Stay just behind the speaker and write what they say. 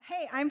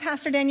Hey, I'm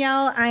Pastor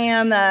Danielle. I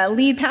am the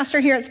lead pastor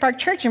here at Spark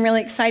Church. I'm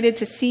really excited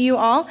to see you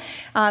all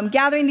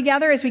gathering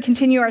together as we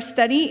continue our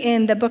study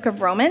in the book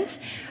of Romans.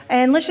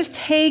 And let's just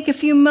take a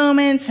few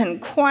moments and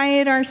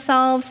quiet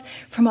ourselves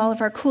from all of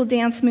our cool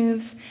dance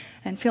moves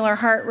and feel our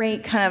heart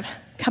rate kind of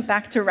come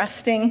back to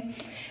resting.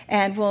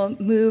 And we'll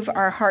move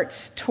our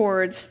hearts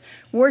towards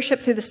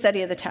worship through the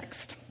study of the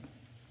text.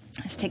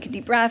 Let's take a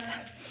deep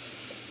breath.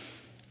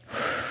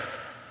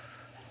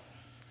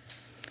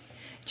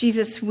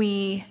 Jesus,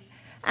 we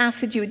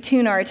ask that you would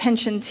tune our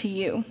attention to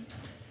you.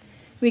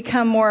 We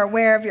become more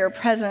aware of your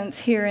presence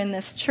here in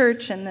this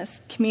church and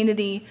this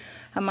community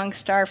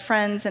amongst our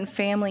friends and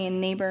family and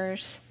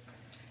neighbors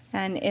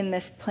and in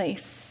this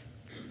place.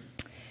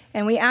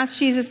 And we ask,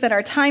 Jesus, that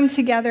our time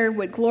together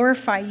would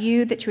glorify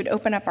you, that you would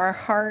open up our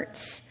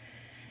hearts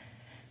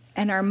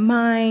and our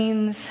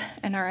minds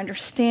and our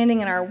understanding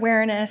and our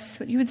awareness,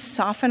 that you would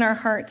soften our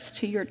hearts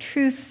to your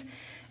truth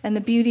and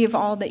the beauty of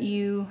all that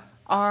you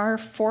are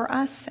for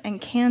us and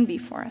can be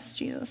for us,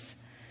 Jesus.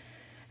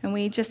 And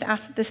we just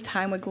ask that this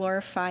time would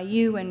glorify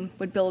you and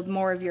would build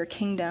more of your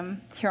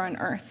kingdom here on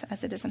earth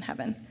as it is in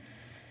heaven.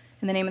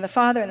 In the name of the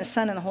Father, and the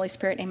Son, and the Holy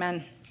Spirit,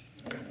 amen.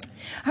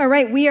 All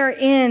right, we are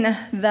in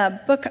the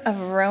book of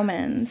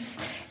Romans,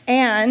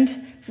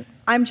 and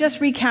I'm just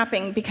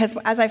recapping because,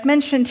 as I've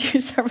mentioned to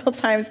you several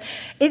times,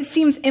 it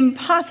seems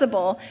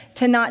impossible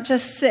to not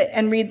just sit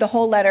and read the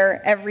whole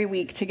letter every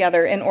week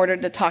together in order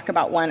to talk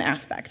about one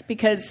aspect,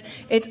 because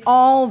it's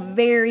all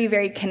very,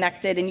 very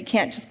connected and you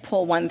can't just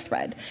pull one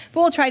thread.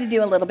 But we'll try to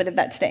do a little bit of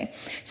that today.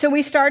 So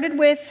we started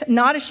with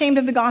not ashamed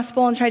of the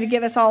gospel and tried to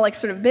give us all like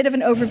sort of a bit of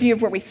an overview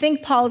of where we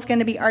think Paul is going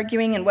to be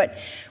arguing and what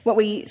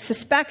we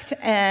suspect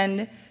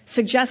and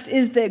suggest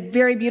is the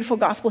very beautiful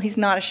gospel he's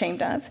not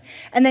ashamed of.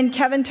 And then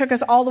Kevin took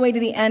us all the way to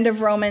the end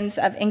of Romans,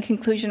 in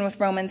conclusion with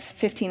Romans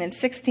 15 and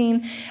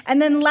 16. And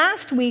then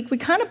last week, we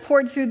kind of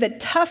poured through the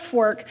tough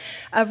work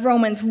of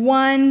Romans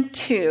 1,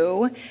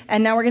 2,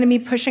 and now we're going to be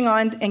pushing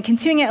on and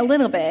continuing it a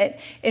little bit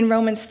in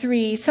Romans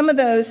 3. Some of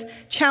those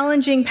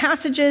challenging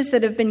passages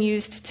that have been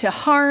used to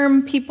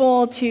harm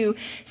people, to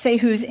say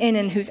who's in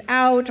and who's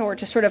out, or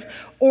to sort of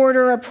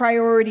order a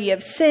priority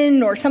of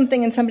sin or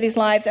something in somebody's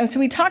lives. And so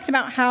we talked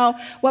about how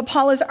what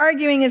Paul is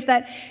arguing is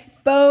that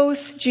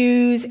both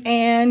Jews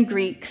and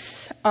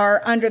Greeks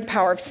are under the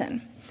power of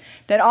sin,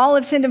 that all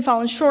have sinned and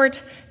fallen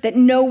short, that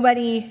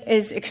nobody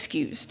is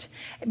excused.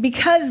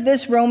 Because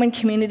this Roman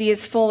community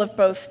is full of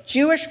both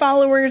Jewish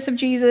followers of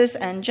Jesus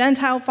and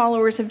Gentile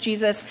followers of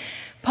Jesus,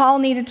 Paul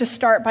needed to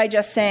start by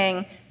just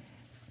saying,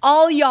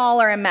 all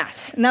y'all are a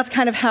mess. And that's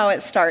kind of how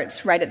it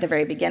starts right at the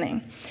very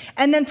beginning.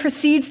 And then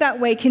proceeds that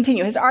way,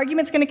 continue. His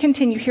argument's going to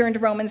continue here into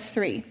Romans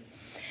 3.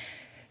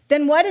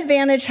 Then what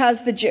advantage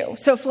has the Jew?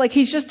 So if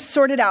he's just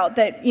sorted out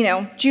that,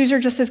 Jews are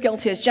just as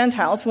guilty as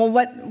Gentiles, well,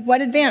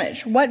 what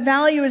advantage? What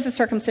value is the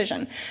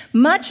circumcision?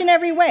 Much in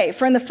every way.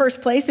 For in the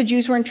first place, the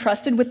Jews were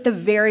entrusted with the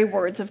very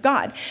words of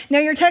God. Now,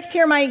 your text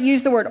here might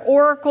use the word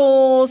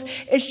oracles.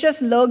 It's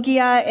just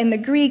logia in the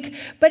Greek.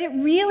 But it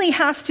really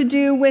has to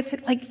do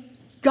with,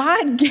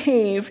 God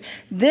gave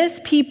this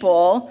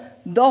people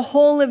the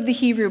whole of the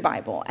Hebrew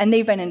Bible, and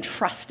they've been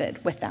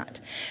entrusted with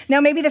that.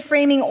 Now, maybe the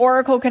framing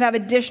oracle could have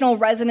additional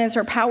resonance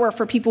or power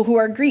for people who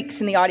are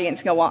Greeks in the audience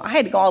and go, well, I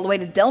had to go all the way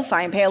to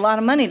Delphi and pay a lot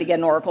of money to get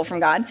an oracle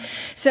from God.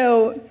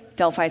 So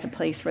Delphi is a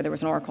place where there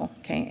was an oracle,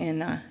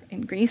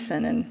 in Greece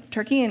and in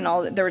Turkey and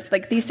all. There was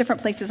these different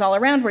places all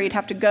around where you'd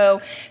have to go.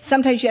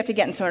 Sometimes you have to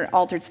get into an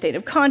altered state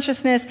of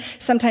consciousness.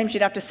 Sometimes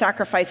you'd have to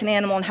sacrifice an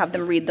animal and have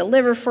them read the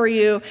liver for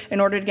you in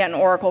order to get an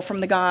oracle from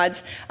the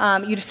gods.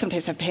 You'd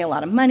sometimes have to pay a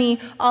lot of money.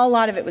 A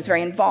lot of it was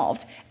very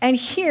involved. And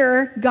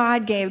here,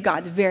 God gave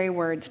God's very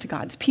words to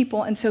God's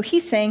people. And so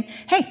he's saying,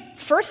 hey,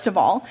 first of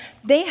all,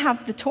 they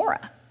have the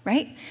Torah,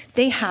 right?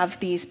 They have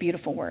these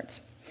beautiful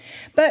words.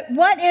 But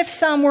what if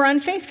some were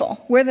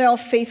unfaithful? Were their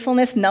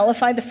faithfulness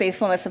nullified the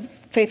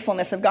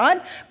faithfulness of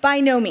God? By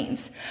no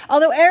means.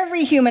 Although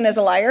every human is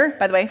a liar,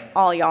 by the way,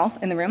 all y'all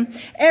in the room,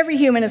 every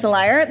human is a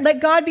liar, let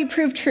God be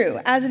proved true,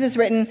 as it is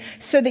written,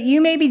 so that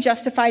you may be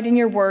justified in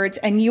your words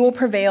and you will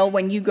prevail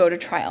when you go to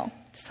trial.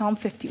 Psalm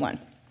 51.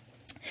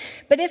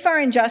 But if our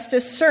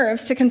injustice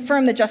serves to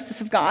confirm the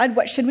justice of God,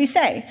 what should we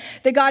say?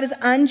 That God is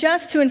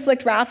unjust to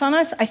inflict wrath on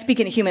us? I speak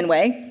in a human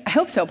way. I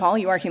hope so, Paul.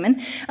 You are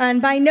human.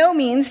 And by no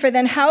means, for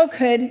then how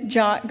could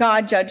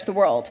God judge the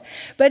world?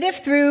 But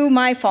if through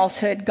my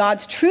falsehood,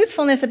 God's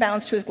truthfulness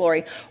abounds to his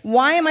glory,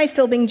 why am I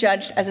still being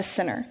judged as a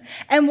sinner?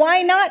 And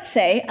why not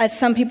say, as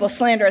some people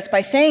slander us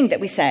by saying that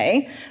we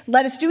say,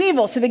 let us do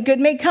evil so that good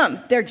may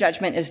come? Their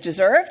judgment is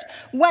deserved.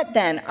 What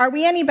then? Are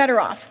we any better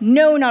off?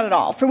 No, not at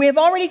all. For we have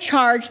already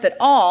charged that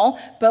all,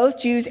 both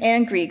Jews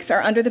and Greeks,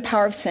 are under the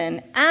power of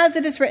sin, as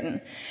it is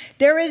written,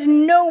 there is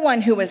no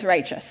one who is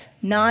righteous,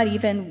 Not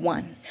even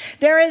one.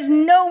 There is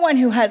no one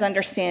who has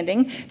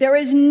understanding. There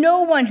is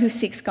no one who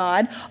seeks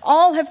God.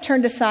 All have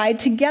turned aside.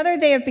 Together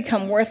they have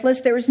become worthless.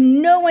 There is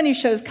no one who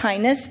shows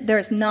kindness. There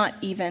is not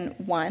even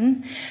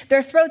one.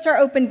 Their throats are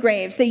open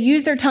graves. They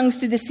use their tongues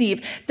to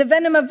deceive. The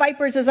venom of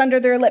vipers is under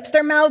their lips.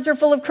 Their mouths are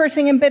full of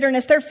cursing and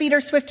bitterness. Their feet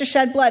are swift to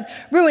shed blood.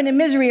 Ruin and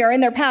misery are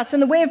in their paths,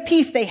 and the way of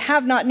peace they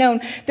have not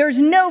known. There is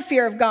no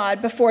fear of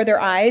God before their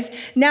eyes.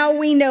 Now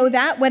we know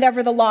that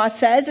whatever the law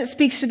says, it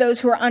speaks to those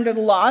who are under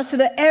the law, so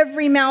that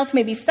every mouth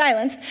may be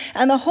silenced,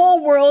 and the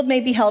whole world may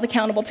be held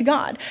accountable to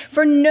God.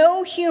 For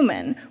no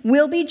human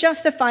will be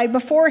justified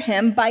before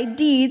him by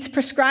deeds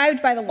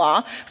prescribed by the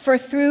law, for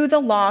through the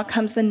law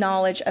comes the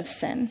knowledge of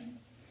sin.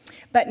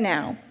 But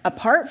now,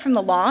 apart from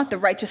the law, the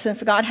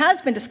righteousness of God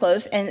has been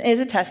disclosed and is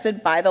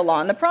attested by the law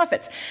and the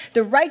prophets.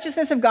 The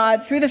righteousness of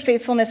God through the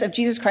faithfulness of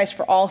Jesus Christ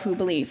for all who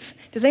believe.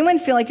 Does anyone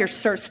feel like you're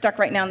sort of stuck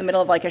right now in the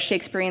middle of like a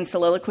Shakespearean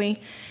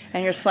soliloquy?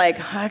 And you're just like,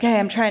 okay,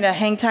 I'm trying to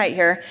hang tight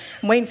here.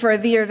 I'm waiting for a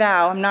thee or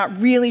thou. I'm not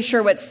really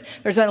sure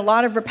there's been a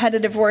lot of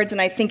repetitive words,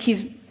 and I think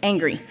he's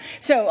angry.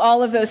 So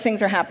all of those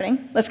things are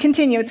happening. Let's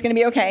continue. It's going to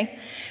be okay.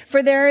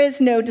 For there is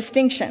no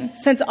distinction.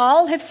 Since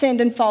all have sinned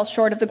and fall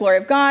short of the glory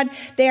of God,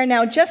 they are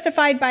now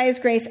justified by his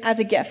grace as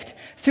a gift,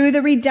 through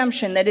the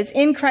redemption that is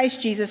in Christ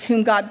Jesus,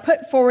 whom God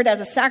put forward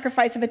as a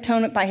sacrifice of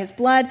atonement by his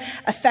blood,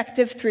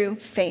 effective through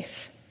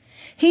faith.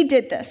 He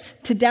did this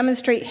to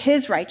demonstrate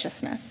his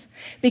righteousness,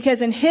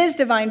 because in his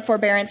divine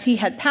forbearance he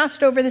had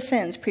passed over the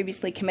sins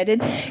previously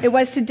committed. It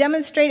was to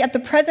demonstrate at the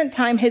present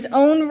time his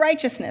own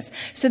righteousness,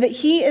 so that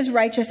he is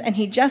righteous and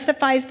he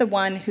justifies the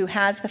one who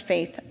has the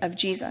faith of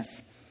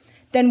Jesus.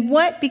 Then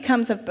what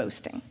becomes of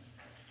boasting?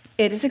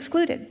 It is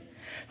excluded.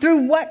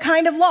 Through what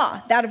kind of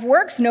law? That of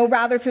works? No,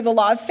 rather through the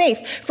law of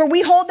faith. For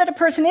we hold that a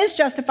person is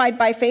justified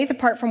by faith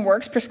apart from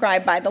works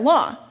prescribed by the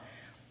law.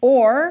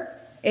 Or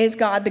is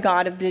God the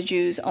God of the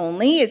Jews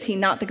only? Is he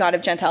not the God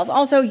of Gentiles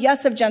also?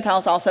 Yes, of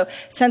Gentiles also,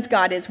 since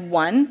God is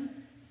one.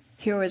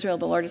 Hear, O Israel,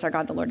 the Lord is our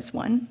God, the Lord is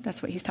one.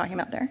 That's what he's talking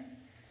about there.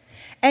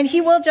 And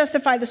he will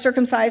justify the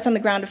circumcised on the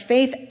ground of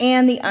faith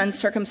and the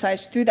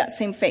uncircumcised through that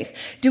same faith.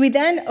 Do we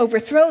then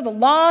overthrow the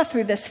law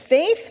through this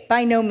faith?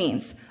 By no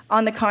means.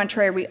 On the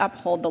contrary, we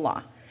uphold the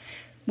law.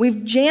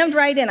 We've jammed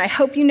right in. I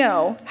hope you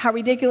know how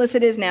ridiculous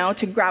it is now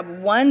to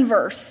grab one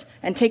verse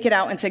and take it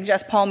out and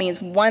suggest Paul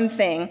means one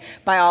thing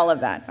by all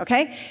of that,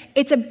 okay?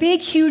 It's a big,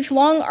 huge,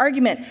 long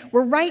argument.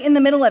 We're right in the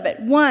middle of it.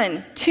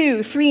 1,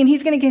 2, 3, and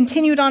he's going to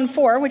continue it on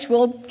 4, which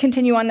we'll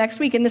continue on next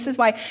week. And this is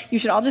why you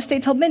should all just stay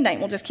till midnight.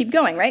 We'll just keep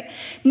going, right?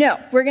 No,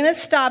 we're going to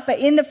stop. But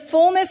in the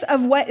fullness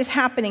of what is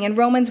happening in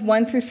Romans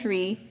 1 through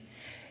 3,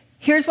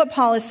 here's what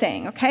Paul is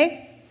saying,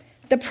 okay?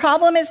 The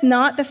problem is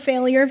not the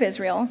failure of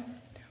Israel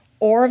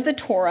or of the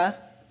Torah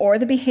or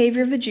the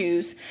behavior of the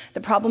Jews.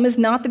 The problem is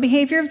not the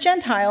behavior of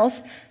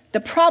Gentiles. The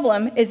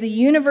problem is the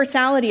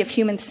universality of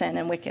human sin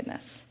and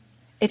wickedness.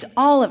 It's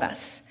all of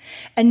us.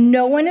 And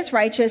no one is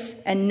righteous,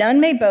 and none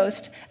may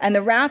boast, and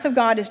the wrath of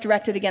God is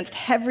directed against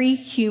every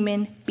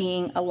human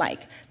being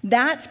alike.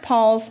 That's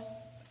Paul's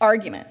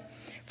argument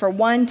for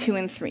 1, 2,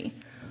 and 3.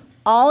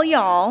 All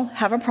y'all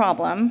have a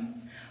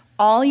problem.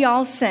 All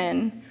y'all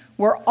sin.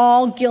 We're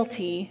all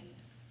guilty,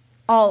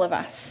 all of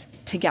us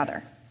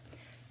together,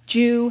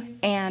 Jew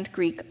and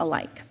Greek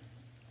alike.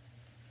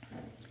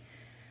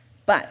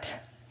 But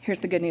here's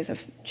the good news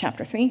of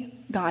chapter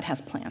 3. God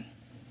has a plan.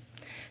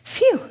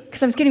 Phew,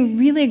 because I was getting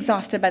really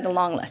exhausted by the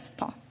long list,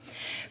 Paul.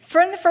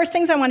 One of the first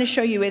things I want to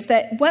show you is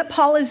that what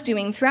Paul is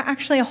doing throughout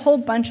actually a whole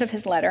bunch of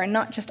his letter, and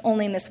not just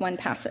only in this one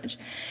passage,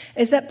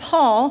 is that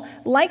Paul,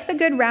 like the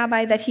good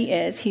rabbi that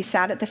he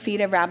sat at the feet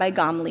of Rabbi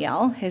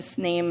Gamaliel, his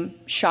name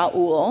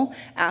Shaul,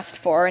 asked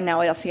for, and now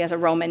he has a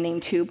Roman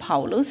name too,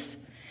 Paulus.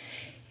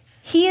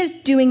 He is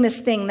doing this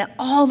thing that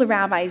all the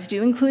rabbis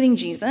do, including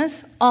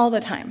Jesus, all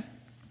the time.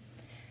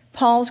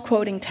 Paul's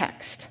quoting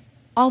text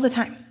all the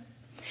time.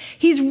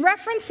 He's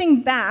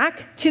referencing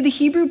back to the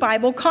Hebrew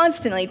Bible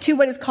constantly, to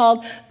what is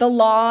called the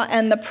law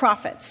and the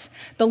prophets.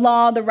 The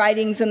law, the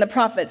writings, and the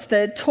prophets.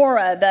 The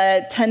Torah,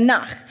 the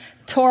Tanakh.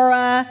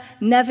 Torah,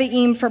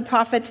 Nevi'im for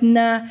prophets,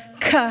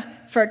 K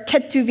for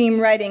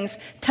Ketuvim writings,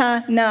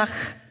 Tanakh.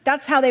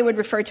 That's how they would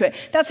refer to it.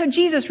 That's how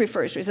Jesus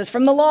refers to it. He says,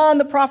 from the law and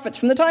the prophets,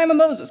 from the time of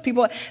Moses.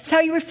 It's how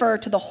you refer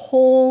to the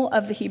whole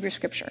of the Hebrew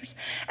Scriptures.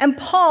 And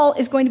Paul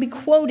is going to be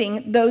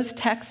quoting those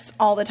texts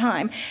all the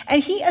time.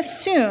 And he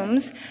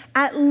assumes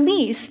at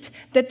least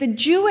that the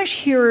Jewish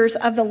hearers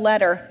of the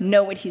letter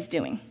know what he's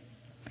doing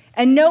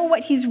and know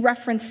what he's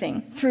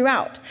referencing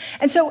throughout.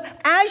 And so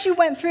as you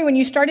went through and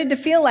you started to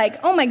feel like,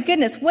 oh my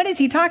goodness, what is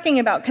he talking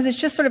about? Because it's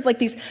just sort of like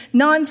these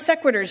non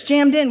sequiturs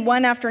jammed in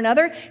one after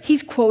another.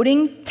 He's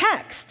quoting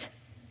text.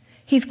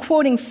 He's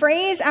quoting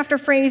phrase after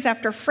phrase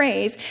after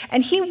phrase,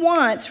 and he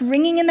wants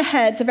ringing in the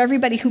heads of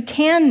everybody who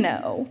can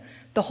know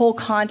the whole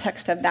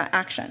context of that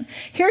action.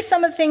 Here's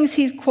some of the things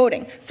he's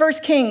quoting. 1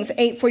 Kings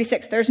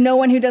 8:46, there's no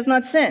one who does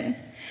not sin.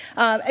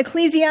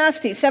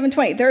 Ecclesiastes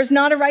 7:20, there is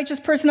not a righteous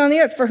person on the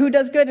earth, for who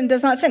does good and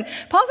does not sin.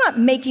 Paul's not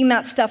making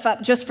that stuff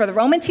up just for the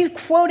Romans. He's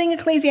quoting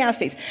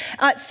Ecclesiastes.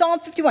 Psalm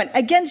 51,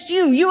 against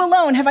you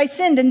alone have I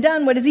sinned and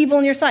done what is evil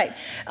in your sight.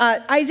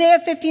 Isaiah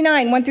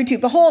 59, 1-2,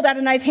 behold,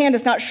 Adonai's hand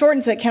is not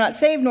shortened so it cannot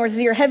save, nor is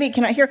his ear heavy, it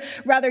cannot hear.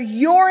 Rather,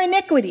 your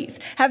iniquities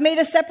have made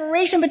a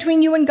separation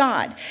between you and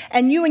God,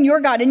 and you and your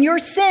God, and your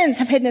sins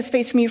have hidden his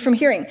face from you from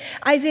hearing.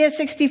 Isaiah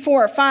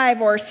 64,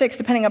 5 or 6,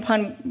 depending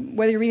upon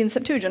whether you're reading the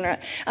Septuagint or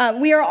not.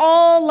 We are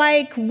all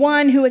like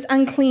one who is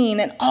unclean,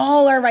 and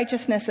all our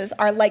righteousnesses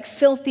are like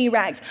filthy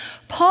rags.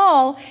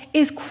 Paul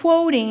is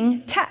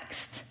quoting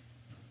text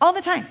all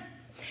the time,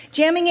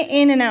 jamming it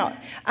in and out.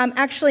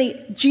 Actually,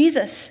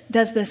 Jesus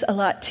does this a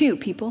lot too,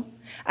 people.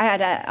 I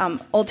had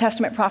an Old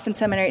Testament prof in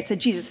seminary that said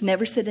Jesus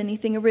never said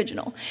anything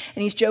original.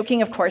 And he's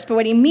joking, of course, but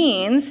what he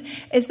means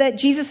is that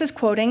Jesus is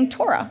quoting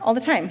Torah all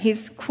the time.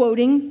 He's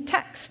quoting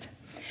text.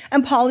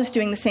 And Paul is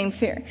doing the same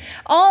thing.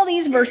 All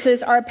these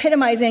verses are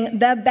epitomizing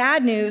the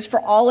bad news for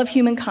all of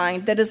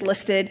humankind that is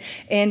listed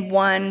in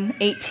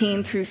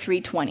 1:18 through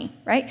 3:20,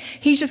 right?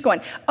 He's just going,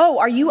 oh,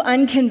 are you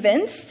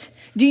unconvinced?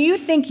 Do you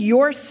think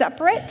you're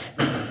separate?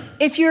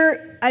 If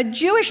you're a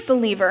Jewish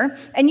believer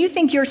and you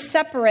think you're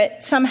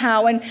separate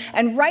somehow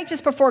and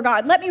righteous before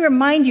God, let me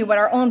remind you what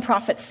our own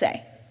prophets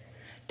say.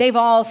 They've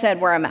all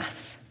said we're a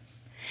mess.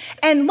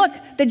 And look,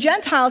 the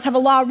Gentiles have a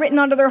law written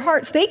onto their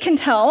hearts. They can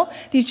tell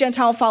these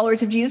Gentile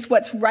followers of Jesus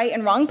what's right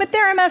and wrong, but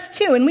they're a mess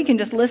too, and we can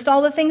just list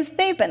all the things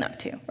they've been up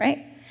to,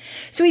 right?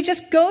 So he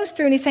just goes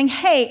through and he's saying,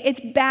 hey, it's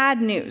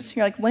bad news.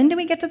 You're like, when do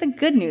we get to the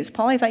good news,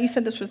 Paul? I thought you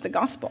said this was the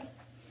gospel.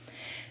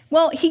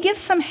 Well, he gives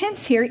some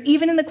hints here,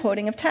 even in the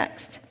quoting of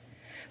text.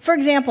 For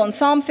example, in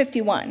Psalm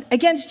 51,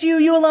 against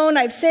you alone,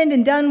 I've sinned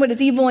and done what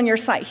is evil in your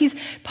sight.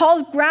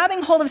 Paul's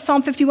grabbing hold of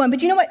Psalm 51,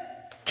 but you know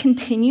what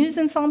continues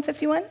in Psalm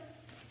 51?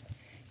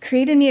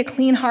 Create in me a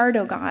clean heart,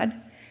 O God.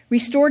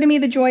 Restore to me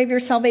the joy of your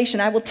salvation.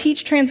 I will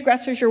teach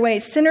transgressors your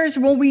ways. Sinners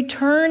will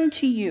return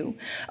to you.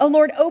 O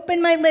Lord, open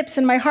my lips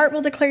and my heart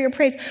will declare your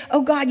praise.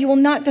 O God, you will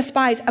not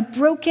despise a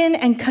broken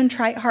and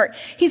contrite heart.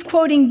 He's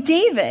quoting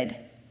David.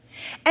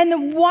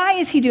 And why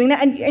is he doing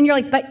that? And you're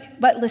like,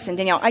 but listen,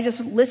 Danielle, I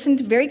just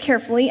listened very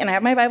carefully, and I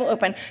have my Bible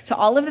open to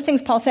all of the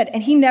things Paul said,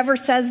 and he never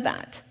says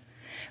that.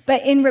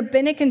 But in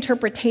rabbinic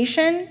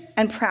interpretation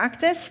and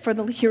practice for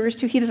the hearers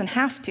too, he doesn't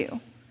have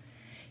to.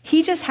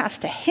 He just has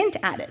to hint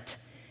at it,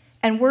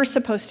 and we're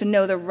supposed to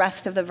know the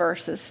rest of the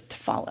verses to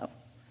follow.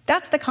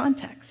 That's the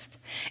context.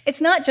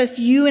 It's not just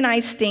you and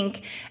I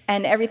stink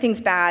and everything's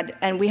bad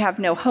and we have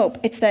no hope.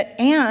 It's that,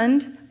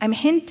 and I'm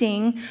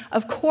hinting,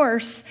 of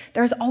course,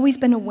 there's always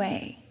been a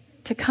way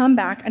to come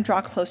back and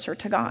draw closer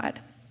to God.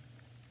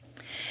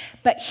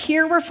 But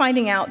here we're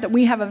finding out that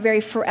we have a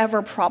very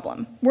forever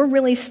problem. We're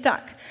really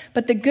stuck.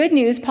 But the good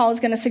news Paul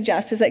is going to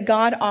suggest is that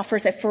God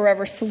offers a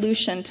forever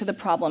solution to the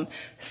problem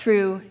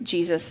through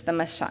Jesus, the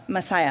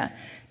Messiah,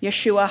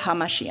 Yeshua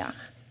HaMashiach.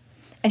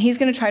 And he's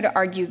going to try to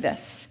argue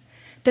this,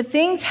 that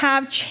things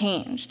have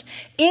changed.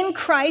 In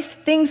Christ,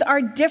 things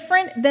are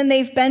different than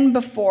they've been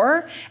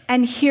before,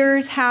 and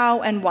here's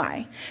how and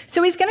why.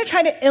 So he's going to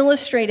try to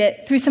illustrate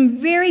it through some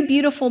very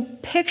beautiful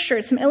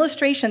pictures, some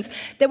illustrations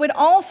that would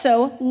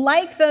also,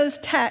 like those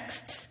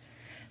texts,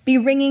 be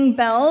ringing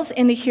bells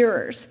in the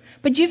hearers.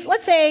 But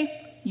let's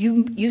say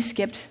you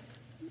skipped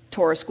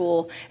Torah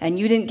school and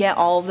you didn't get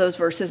all of those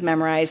verses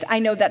memorized. I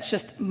know that's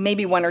just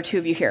maybe one or two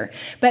of you here.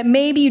 But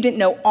maybe you didn't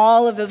know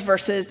all of those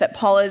verses that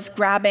Paul is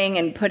grabbing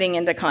and putting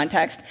into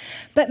context.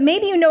 But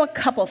maybe you know a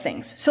couple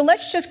things. So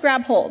let's just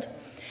grab hold.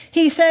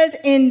 He says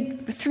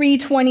in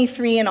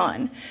 3:23 and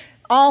on,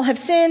 all have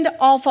sinned,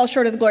 all fall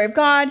short of the glory of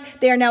God.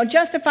 They are now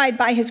justified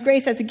by his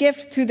grace as a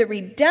gift through the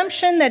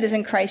redemption that is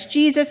in Christ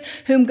Jesus,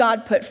 whom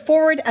God put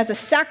forward as a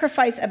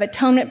sacrifice of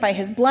atonement by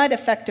his blood,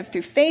 effective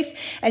through faith.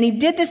 And he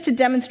did this to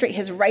demonstrate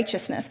his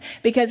righteousness,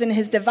 because in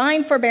his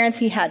divine forbearance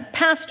he had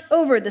passed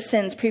over the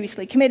sins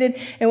previously committed.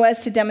 It was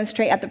to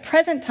demonstrate at the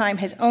present time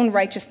his own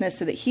righteousness,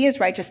 so that he is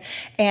righteous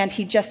and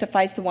he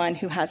justifies the one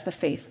who has the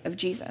faith of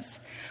Jesus.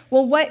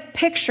 Well, what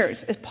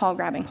pictures is Paul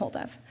grabbing hold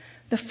of?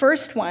 The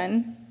first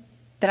one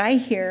that I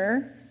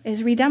hear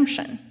is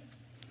redemption.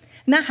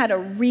 And that had a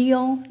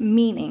real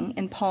meaning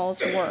in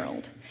Paul's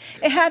world.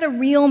 It had a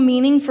real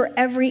meaning for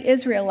every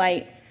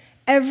Israelite,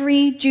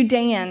 every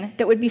Judean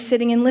that would be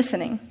sitting and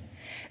listening.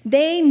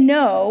 They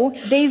know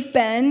they've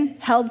been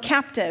held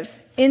captive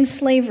in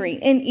slavery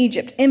in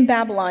Egypt, in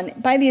Babylon,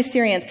 by the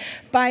Assyrians,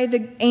 by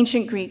the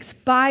ancient Greeks,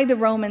 by the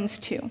Romans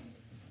too.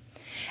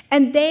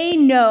 And they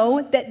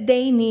know that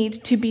they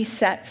need to be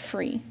set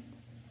free.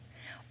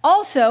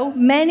 Also,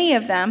 many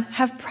of them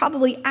have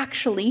probably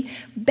actually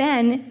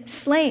been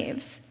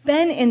slaves,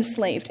 been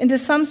enslaved into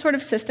some sort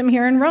of system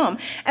here in Rome.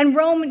 And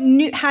Rome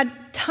had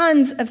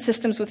tons of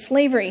systems with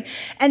slavery,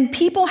 and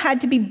people had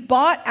to be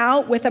bought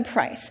out with a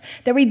price.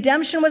 The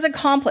redemption was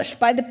accomplished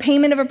by the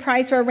payment of a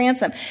price or a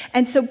ransom.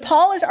 And so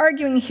Paul is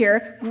arguing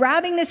here,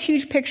 grabbing this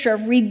huge picture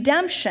of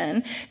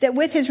redemption, that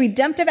with his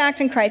redemptive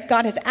act in Christ,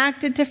 God has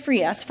acted to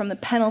free us from the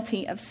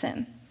penalty of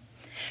sin.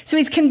 So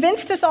he's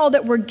convinced us all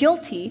that we're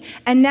guilty,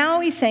 and now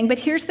he's saying, but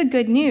here's the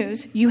good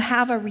news. You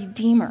have a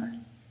redeemer.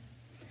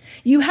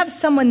 You have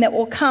someone that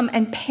will come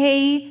and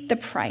pay the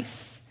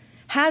price,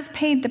 has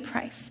paid the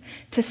price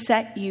to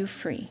set you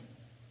free,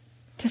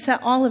 to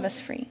set all of us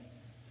free.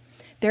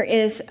 There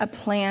is a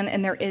plan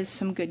and there is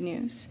some good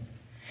news.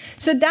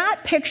 So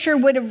that picture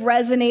would have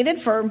resonated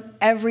for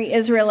every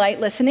Israelite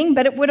listening,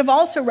 but it would have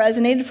also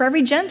resonated for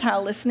every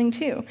Gentile listening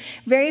too.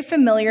 Very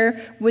familiar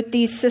with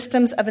these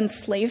systems of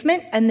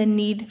enslavement and the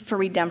need for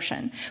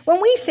redemption. When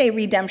we say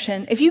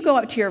redemption, if you go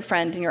up to your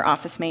friend and your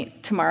office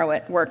mate tomorrow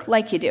at work,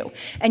 like you do,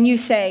 and you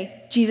say,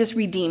 Jesus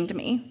redeemed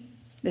me,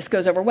 this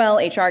goes over well,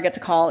 HR gets a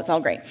call, it's all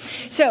great.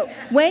 So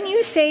when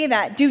you say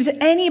that, does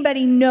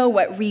anybody know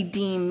what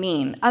redeem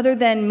mean? Other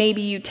than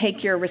maybe you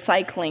take your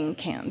recycling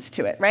cans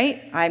to it,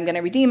 right? I'm going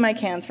to redeem my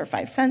cans for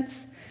 5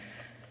 cents.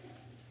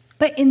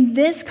 But in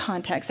this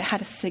context, it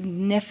had a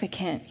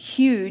significant,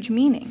 huge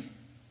meaning.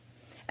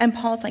 And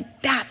Paul's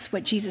like, that's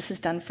what Jesus has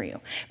done for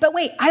you. But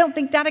wait, I don't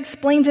think that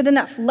explains it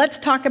enough. Let's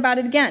talk about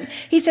it again.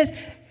 He says,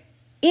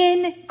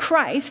 in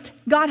Christ,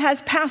 God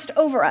has passed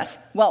over us.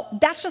 Well,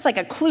 that's just like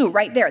a clue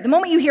right there. The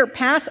moment you hear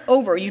pass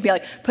over, you'd be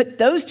like, put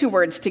those two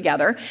words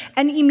together,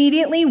 and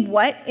immediately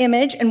what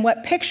image and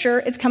what picture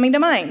is coming to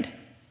mind?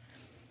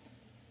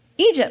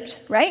 Egypt,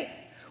 right?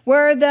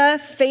 Where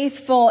the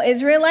faithful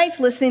Israelites,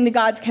 listening to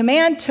God's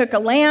command, took a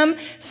lamb,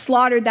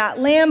 slaughtered that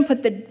lamb,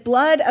 put the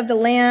blood of the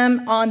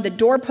lamb on the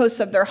doorposts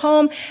of their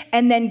home,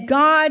 and then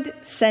God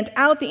sent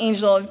out the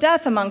angel of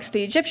death amongst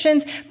the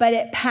Egyptians, but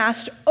it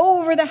passed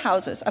over the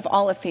houses of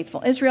all of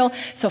faithful Israel.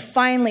 So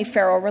finally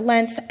Pharaoh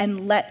relents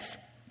and lets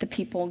the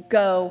people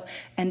go,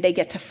 and they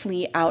get to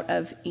flee out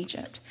of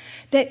Egypt.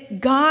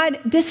 That God,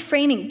 this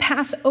framing,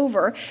 pass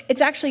over, it's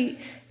actually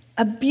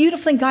a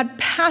beautiful thing. God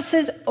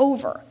passes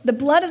over. The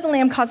blood of the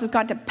lamb causes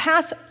God to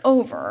pass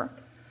over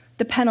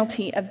the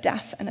penalty of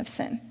death and of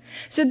sin.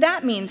 So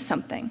that means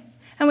something.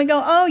 And we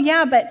go, oh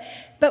yeah,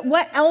 but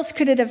what else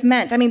could it have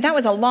meant? I mean, that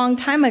was a long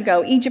time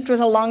ago. Egypt was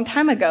a long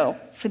time ago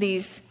for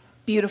these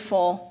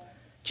beautiful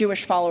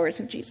Jewish followers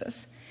of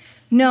Jesus.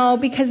 No,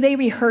 because they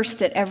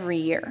rehearsed it every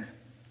year.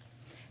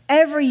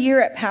 Every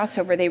year at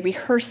Passover, they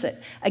rehearse it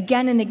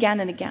again and again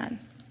and again.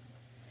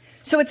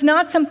 So it's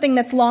not something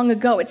that's long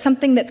ago. It's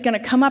something that's going to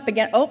come up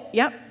again. Oh,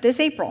 yep, this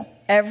April.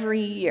 Every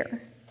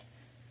year.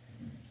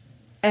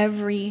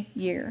 Every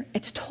year.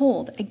 It's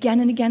told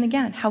again and again and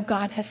again how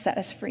God has set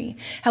us free.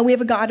 How we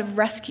have a God of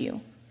rescue.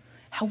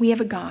 How we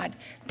have a God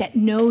that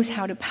knows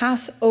how to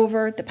pass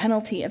over the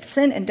penalty of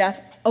sin and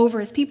death over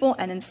his people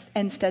and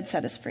instead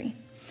set us free.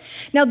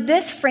 Now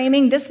this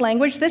framing, this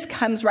language, this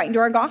comes right into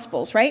our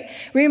Gospels, right?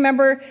 We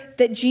remember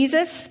that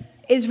Jesus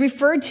is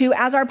referred to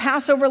as our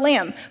Passover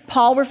lamb.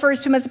 Paul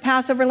refers to him as the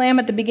Passover lamb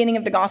at the beginning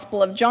of the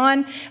Gospel of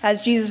John.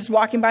 As Jesus is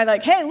walking by,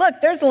 like, hey, look,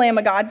 there's the Lamb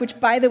of God, which,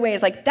 by the way,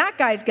 is like, that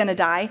guy's going to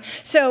die.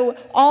 So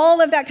all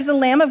of that, because the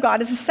Lamb of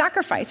God is a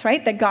sacrifice,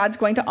 right, that God's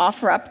going to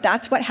offer up.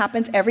 That's what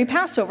happens every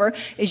Passover,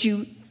 is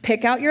you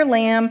pick out your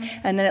lamb,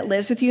 and then it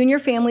lives with you and your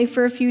family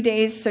for a few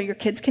days so your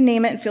kids can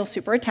name it and feel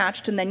super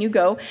attached, and then you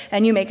go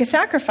and you make a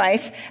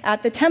sacrifice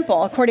at the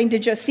temple. According to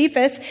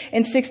Josephus,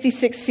 in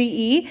 66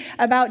 CE,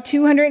 about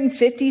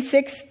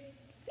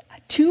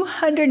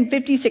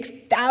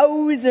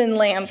 256,000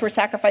 lambs were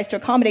sacrificed to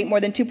accommodate more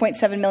than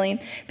 2.7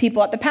 million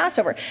people at the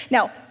Passover.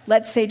 Now,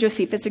 let's say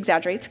Josephus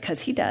exaggerates, because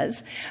he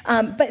does.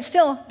 But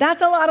still,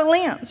 that's a lot of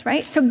lambs,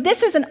 right? So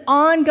this is an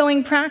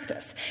ongoing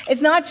practice.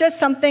 It's not just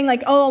something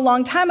like, oh, a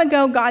long time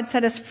ago, God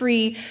set us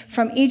free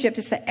from Egypt.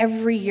 It's that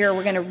every year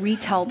we're going to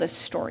retell this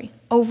story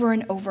over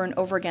and over and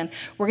over again.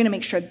 We're going to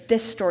make sure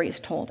this story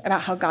is told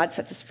about how God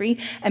sets us free.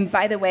 And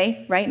by the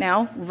way, right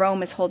now,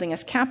 Rome is holding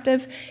us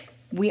captive.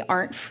 We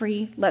aren't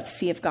free. Let's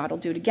see if God will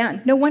do it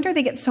again. No wonder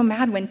they get so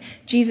mad when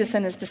Jesus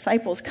and his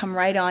disciples come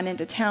right on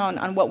into town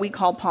on what we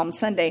call Palm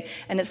Sunday,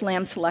 and it's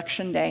Lamb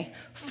Selection Day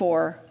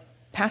for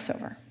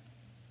Passover.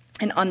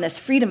 And on this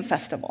freedom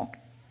festival,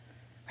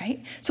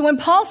 right? So when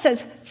Paul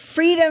says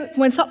freedom,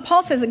 when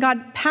Paul says that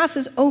God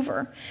passes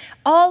over,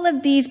 all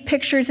of these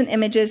pictures and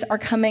images are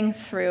coming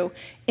through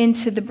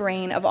into the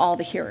brain of all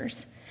the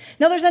hearers.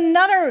 Now there's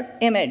another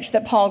image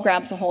that Paul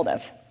grabs a hold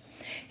of.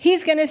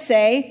 He's going to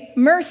say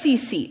mercy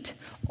seat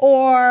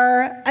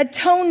or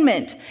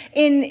atonement.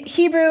 In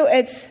Hebrew,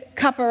 it's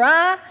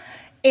kapara.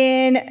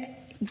 In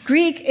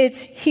Greek, it's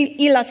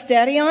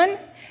hilasterion.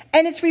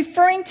 And it's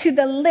referring to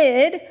the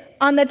lid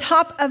on the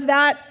top of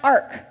that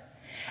ark.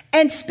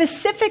 And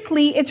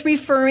specifically, it's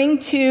referring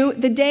to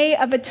the Day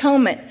of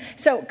Atonement.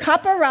 So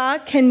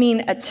kapara can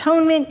mean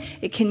atonement.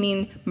 It can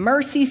mean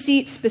mercy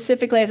seat,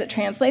 specifically as it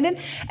translated.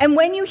 And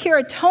when you hear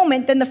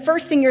atonement, then the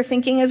first thing you're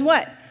thinking is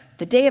what?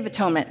 The Day of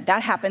Atonement.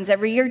 That happens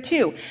every year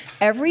too.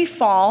 Every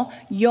fall,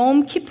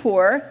 Yom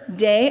Kippur,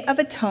 Day of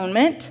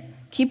Atonement,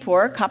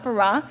 Kippur,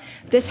 Kapara,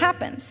 this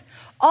happens.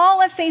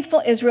 All of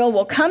faithful Israel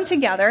will come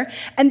together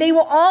and they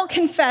will all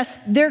confess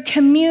their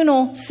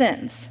communal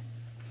sins.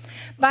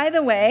 By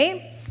the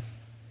way,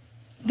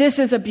 this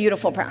is a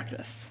beautiful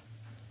practice.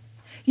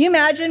 You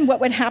imagine what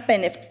would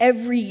happen if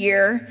every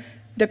year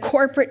the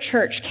corporate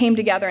church came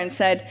together and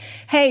said,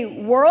 hey,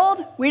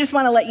 world, we just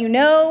want to let you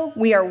know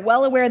we are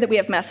well aware that we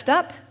have messed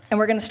up, and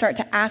we're going to start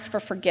to ask for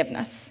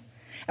forgiveness.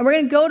 And we're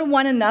going to go to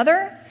one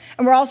another,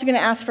 and we're also going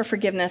to ask for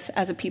forgiveness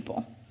as a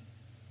people.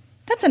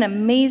 That's an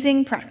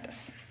amazing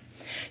practice.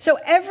 So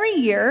every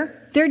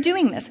year, they're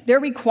doing this. They're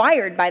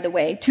required, by the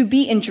way, to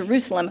be in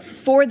Jerusalem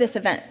for this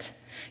event.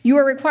 You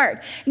are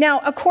required.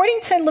 Now, according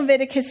to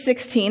Leviticus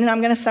 16, and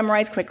I'm going to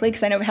summarize quickly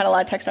because I know we had a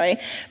lot of text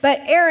already, but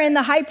Aaron,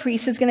 the high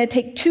priest, is going to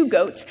take 2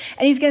 goats,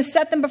 and he's going to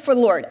set them before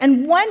the Lord.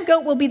 And 1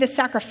 goat will be the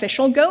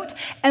sacrificial goat,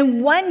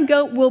 and 1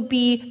 goat will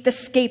be the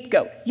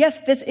scapegoat.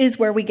 Yes, this is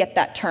where we get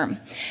that term.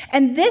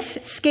 And this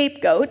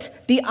scapegoat,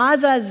 the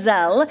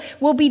Azazel,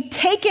 will be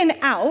taken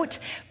out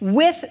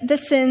with the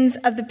sins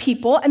of the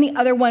people, and the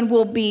other one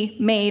will be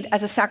made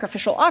as a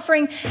sacrificial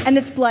offering, and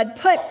its blood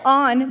put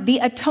on the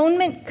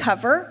atonement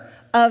cover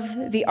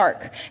of the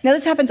ark. Now,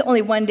 this happens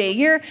only 1 day a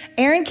year.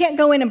 Aaron can't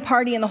go in and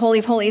party in the Holy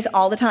of Holies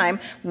all the time.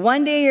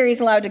 1 day a year he's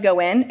allowed to go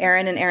in,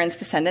 Aaron and Aaron's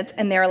descendants,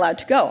 and they're allowed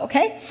to go,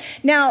 okay?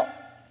 Now,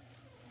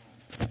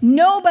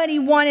 nobody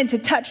wanted to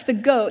touch the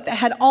goat that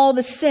had all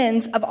the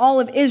sins of all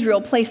of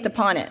Israel placed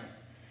upon it.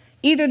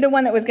 Either the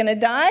one that was going to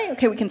die,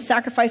 okay, we can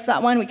sacrifice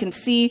that one, we can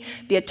see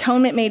the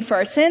atonement made for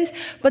our sins,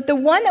 but the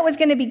one that was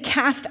going to be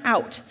cast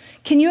out.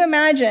 Can you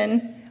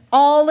imagine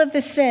all of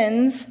the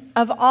sins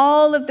of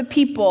all of the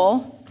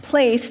people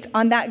placed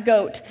on that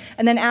goat,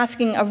 and then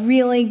asking a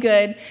really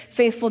good,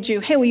 faithful Jew,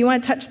 hey, well, you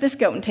want to touch this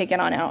goat and take it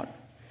on out?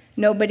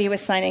 Nobody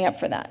was signing up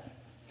for that.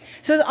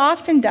 So it was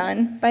often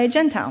done by a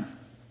Gentile.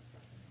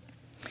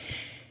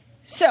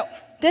 So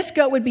this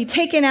goat would be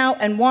taken out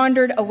and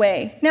wandered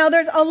away. Now,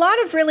 there's a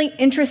lot of really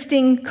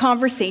interesting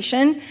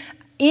conversation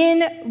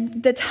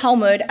in the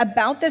Talmud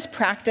about this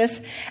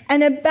practice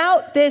and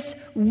about this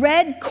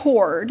red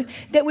cord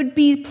that would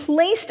be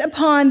placed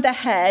upon the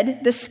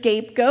head, the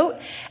scapegoat,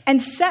 and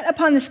set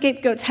upon the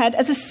scapegoat's head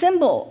as a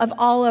symbol of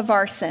all of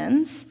our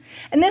sins.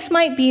 And this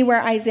might be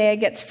where Isaiah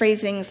gets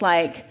phrasings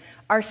like,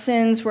 our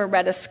sins were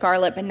red as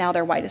scarlet, but now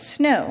they're white as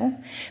snow.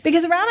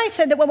 Because the rabbi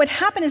said that what would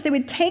happen is they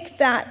would take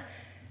that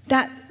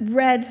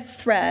red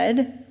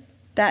thread,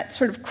 that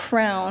sort of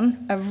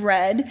crown of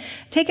red,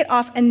 take it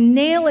off and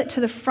nail it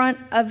to the front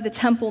of the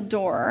temple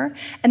door.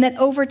 And then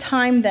over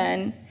time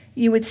then,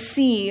 you would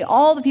see,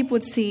 all the people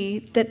would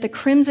see that the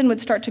crimson would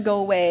start to go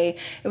away,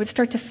 it would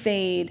start to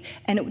fade,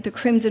 and the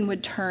crimson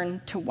would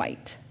turn to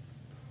white.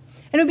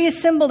 And it would be a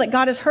symbol that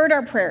God has heard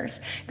our prayers.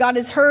 God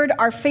has heard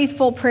our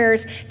faithful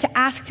prayers to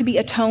ask to be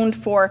atoned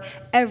for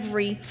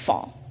every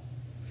fall.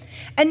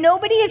 And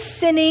nobody is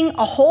sinning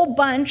a whole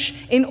bunch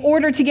in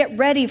order to get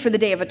ready for the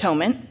Day of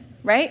Atonement,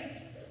 right?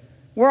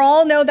 We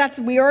all know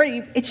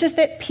it's just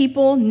that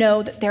people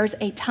know that there's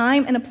a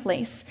time and a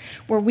place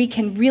where we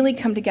can really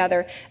come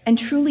together and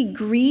truly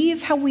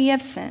grieve how we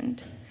have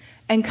sinned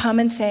and come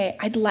and say,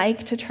 I'd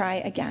like to try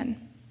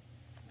again.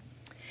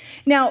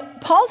 Now,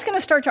 Paul's going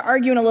to start to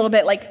argue in a little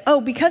bit like,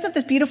 oh, because of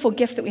this beautiful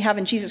gift that we have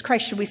in Jesus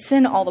Christ, should we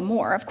sin all the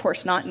more? Of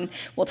course not, and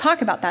we'll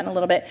talk about that in a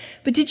little bit.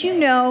 But did you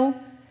know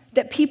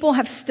that people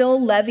have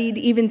still levied,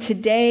 even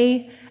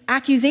today,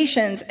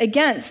 accusations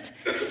against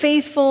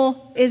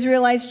faithful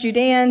Israelites,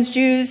 Judeans,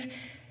 Jews,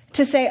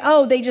 to say,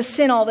 oh, they just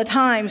sin all the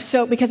time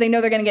so because they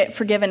know they're going to get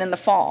forgiven in the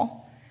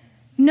fall.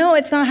 No,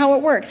 it's not how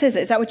it works, is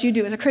it? Is that what you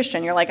do as a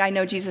Christian? You're like, I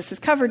know Jesus has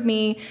covered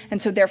me,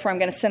 and so therefore I'm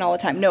going to sin all the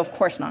time. No, of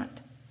course not.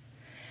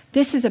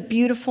 This is a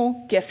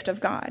beautiful gift of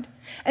God.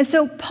 And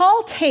so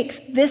Paul takes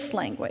this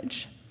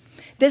language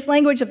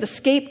of the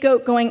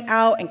scapegoat going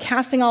out and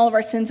casting all of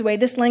our sins away,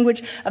 this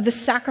language of the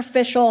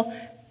sacrificial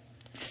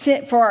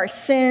for our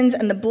sins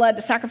and the blood,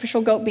 the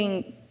sacrificial goat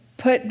being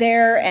put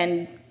there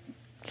and,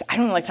 I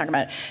don't like talking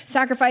about it,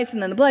 sacrificed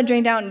and then the blood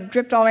drained out and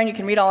dripped all around. You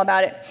can read all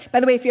about it. By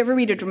the way, if you ever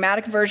read a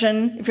dramatic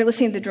version, if you're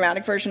listening to the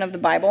dramatic version of the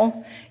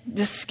Bible,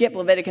 just skip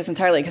Leviticus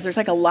entirely because there's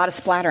like a lot of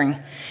splattering.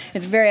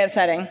 It's very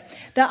upsetting.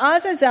 The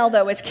Azazel,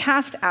 though, is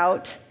cast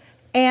out,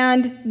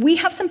 and we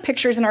have some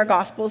pictures in our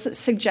Gospels that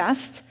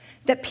suggest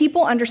that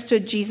people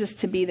understood Jesus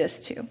to be this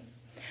too.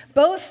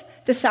 Both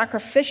the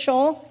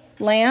sacrificial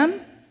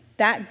lamb,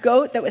 that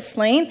goat that was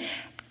slain,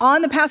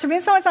 on the Passover,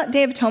 even though it's not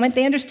Day of Atonement,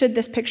 they understood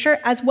this picture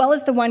as well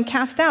as the one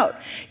cast out.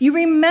 You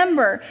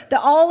remember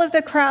that all of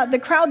the crowd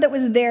that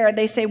was there,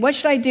 they say, what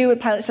should I do?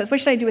 Pilate says, what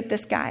should I do with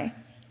this guy?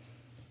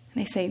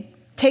 And they say,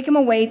 take him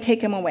away,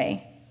 take him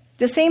away.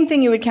 The same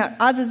thing you would count,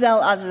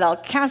 Azazel,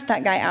 cast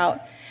that guy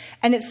out.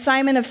 And it's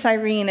Simon of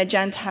Cyrene, a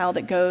Gentile,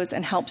 that goes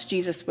and helps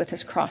Jesus with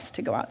his cross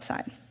to go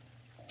outside.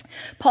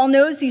 Paul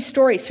knows these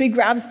stories, so he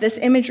grabs this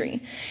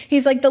imagery.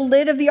 He's like, the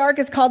lid of the ark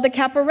is called the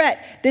kaparet.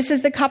 This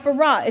is the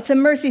kaparah. It's a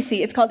mercy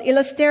seat. It's called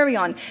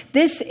ilasterion.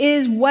 This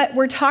is what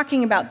we're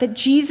talking about, that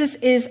Jesus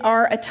is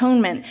our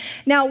atonement.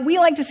 Now, we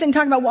like to sit and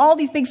talk about all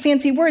these big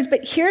fancy words,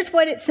 but here's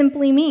what it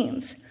simply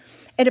means.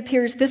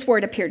 This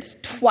word appears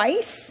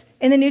twice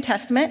in the New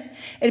Testament.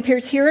 It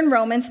appears here in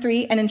Romans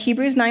 3 and in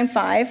Hebrews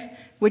 9:5,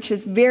 which is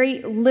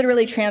very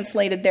literally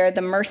translated there,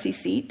 the mercy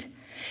seat.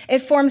 It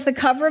forms the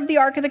cover of the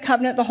Ark of the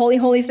Covenant, the Holy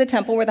Holies of the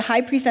temple, where the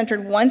high priest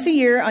entered once a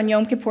year on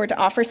Yom Kippur to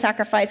offer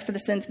sacrifice for the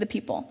sins of the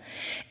people.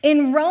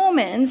 In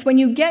Romans, when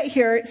you get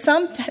here,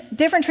 some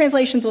different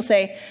translations will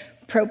say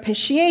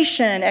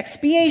propitiation,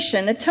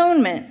 expiation,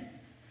 atonement.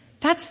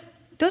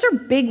 Those are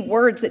big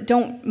words that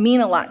don't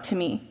mean a lot to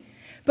me.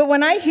 But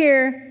when I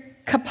hear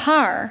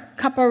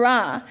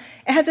kapara,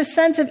 it has a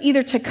sense of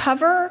either to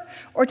cover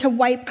or to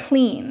wipe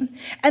clean.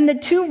 And the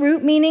two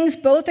root meanings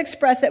both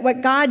express that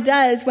what God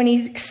does when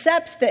he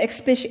accepts the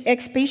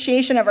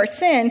expiation of our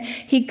sin,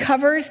 he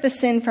covers the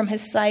sin from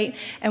his sight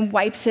and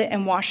wipes it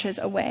and washes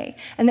away.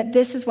 And that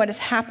this is what has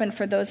happened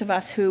for those of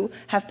us who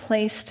have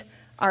placed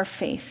our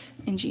faith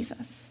in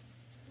Jesus.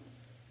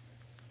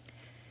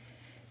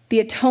 The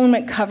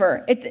atonement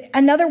cover.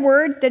 Another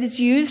word that is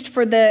used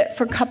for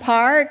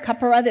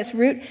kapara, this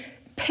root,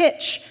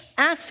 pitch,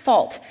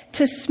 asphalt,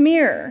 to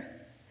smear.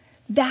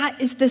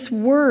 That is this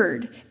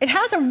word. It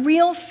has a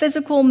real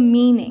physical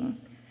meaning.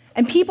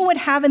 And people would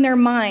have in their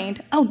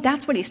mind, oh,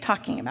 that's what he's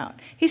talking about.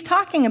 He's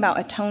talking about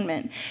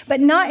atonement,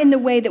 but not in the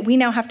way that we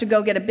now have to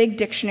go get a big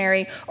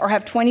dictionary or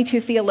have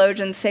 22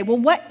 theologians say, well,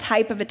 what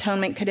type of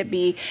atonement could it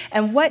be?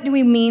 And what do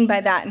we mean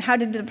by that? And how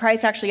did the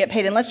price actually get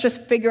paid? And let's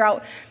just figure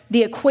out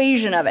the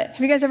equation of it.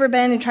 Have you guys ever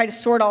been and tried to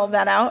sort all of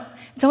that out?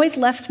 It's always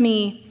left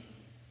me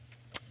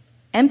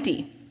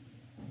empty.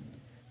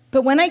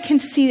 But when I can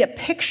see a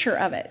picture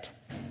of it,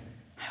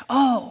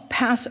 oh,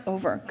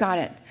 Passover, got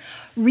it.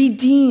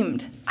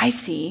 Redeemed, I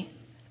see.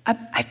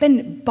 I've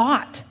been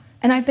bought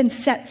and I've been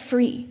set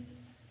free.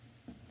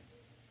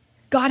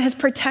 God has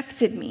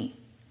protected me.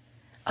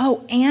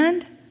 Oh,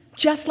 and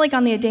just like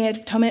on the Day of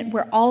Atonement,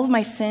 where all of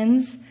my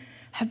sins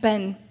have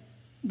been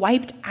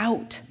wiped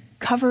out,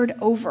 covered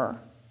over,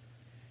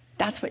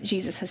 that's what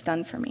Jesus has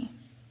done for me.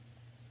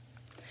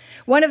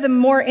 One of the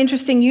more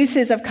interesting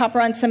uses of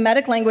kapara in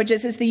Semitic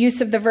languages is the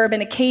use of the verb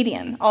in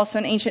Akkadian, also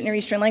an ancient Near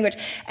Eastern language,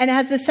 and it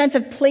has the sense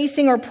of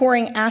placing or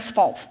pouring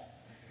asphalt,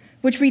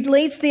 which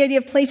relates to the idea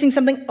of placing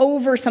something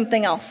over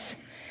something else.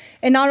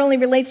 It not only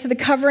relates to the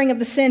covering of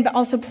the sin, but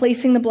also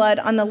placing the blood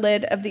on the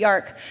lid of the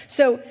ark.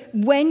 So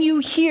when you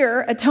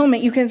hear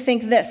atonement, you can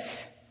think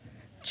this: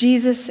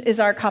 Jesus is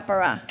our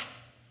kapara.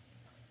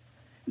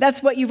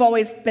 That's what you've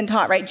always been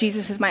taught, right?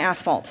 Jesus is my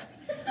asphalt.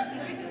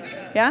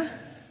 Yeah?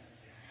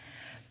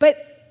 But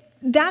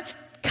that's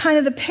kind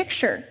of the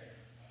picture.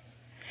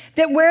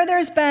 That where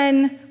there's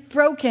been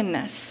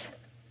brokenness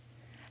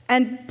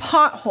and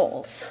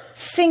potholes,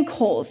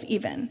 sinkholes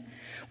even,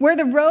 where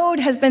the road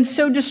has been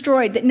so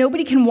destroyed that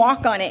nobody can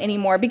walk on it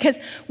anymore because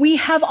we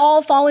have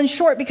all fallen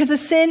short, because the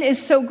sin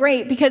is so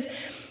great, because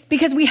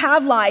we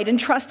have lied and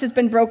trust has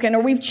been broken,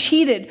 or we've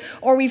cheated,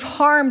 or we've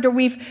harmed, or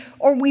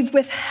we've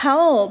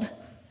withheld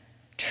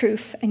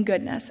truth and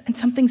goodness, and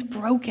something's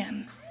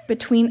broken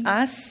between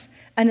us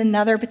and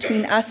another,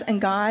 between us and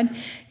God.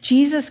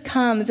 Jesus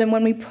comes, and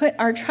when we put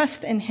our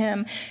trust in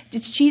him,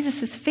 it's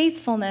Jesus'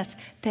 faithfulness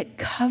that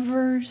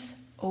covers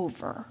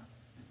over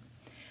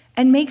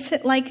and makes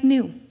it like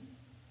new.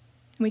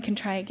 We can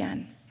try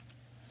again.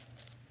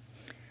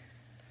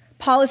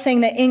 Paul is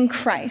saying that in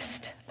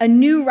Christ, a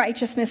new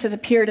righteousness has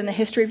appeared in the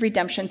history of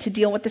redemption to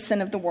deal with the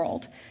sin of the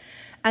world.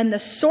 And the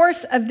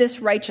source of this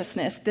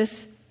righteousness,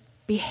 this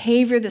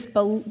behavior,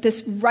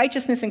 this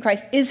righteousness in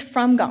Christ is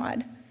from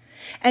God.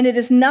 And it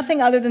is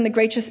nothing other than the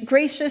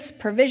gracious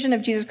provision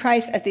of Jesus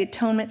Christ as the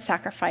atonement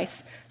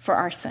sacrifice for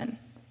our sin.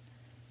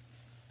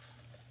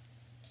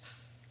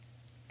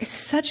 It's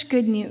such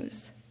good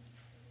news.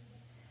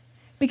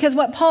 Because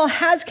what Paul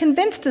has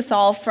convinced us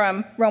all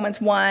from Romans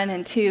 1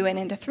 and 2 and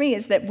into 3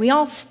 is that we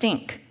all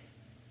stink.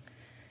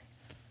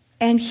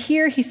 And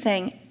here he's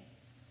saying,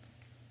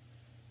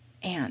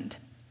 and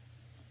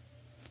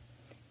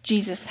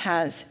Jesus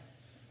has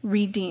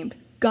redeemed.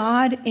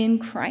 God in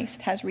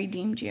Christ has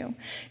redeemed you.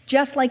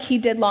 Just like he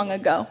did long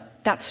ago,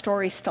 that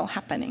story's still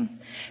happening.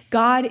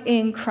 God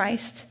in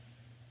Christ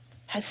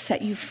has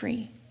set you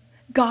free.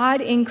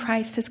 God in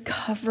Christ has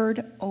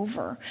covered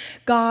over.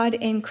 God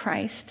in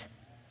Christ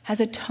has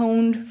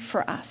atoned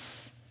for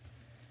us.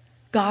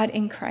 God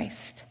in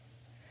Christ.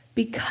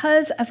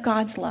 Because of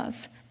God's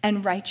love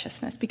and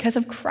righteousness, because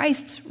of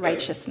Christ's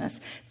righteousness,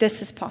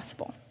 this is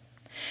possible.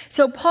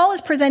 So Paul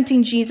is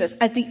presenting Jesus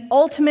as the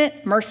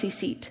ultimate mercy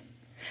seat,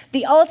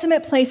 the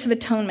ultimate place of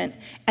atonement,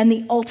 and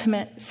the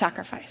ultimate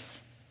sacrifice.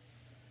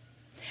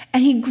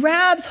 And he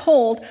grabs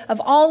hold of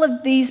all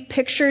of these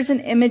pictures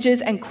and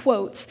images and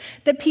quotes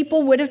that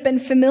people would have been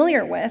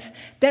familiar with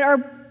that are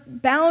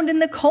bound in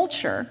the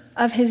culture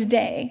of his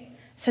day.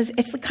 It says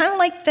it's kind of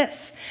like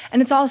this,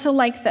 and it's also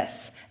like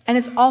this, and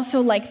it's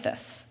also like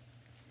this.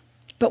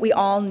 But we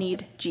all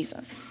need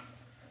Jesus.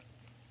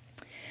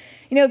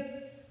 You know,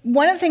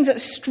 one of the things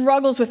that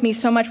struggles with me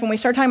so much when we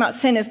start talking about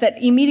sin is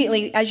that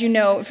immediately, as you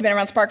know, if you've been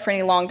around Spark for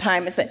any long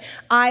time, is that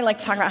I like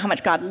to talk about how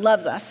much God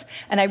loves us,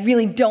 and I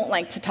really don't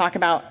like to talk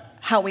about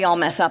how we all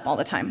mess up all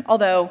the time,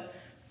 although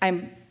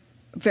I'm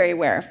very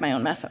aware of my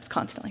own mess-ups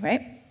constantly,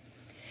 right?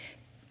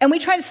 And we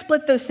try to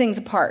split those things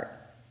apart.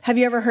 Have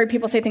you ever heard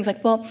people say things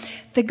like, well,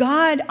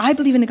 I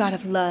believe in a God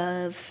of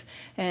love,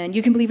 and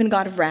you can believe in a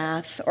God of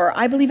wrath, or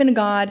I believe in a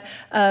God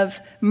of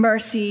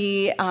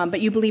mercy,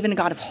 but you believe in a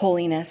God of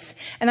holiness.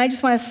 And I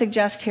just want to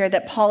suggest here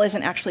that Paul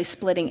isn't actually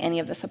splitting any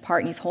of this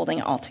apart, and he's holding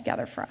it all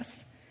together for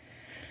us.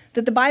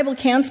 That the Bible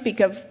can speak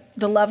of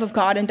the love of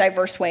God in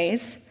diverse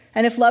ways,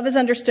 and if love is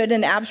understood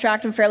in an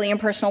abstract and fairly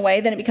impersonal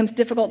way, then it becomes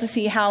difficult to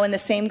see how in the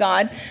same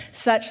God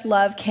such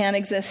love can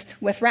exist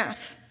with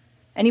wrath.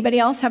 Anybody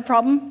else have a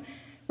problem?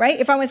 Right?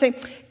 If I want to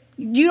say,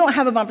 you don't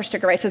have a bumper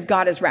sticker, right? It says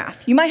God is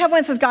wrath. You might have one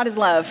that says God is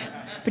love,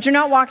 but you're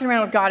not walking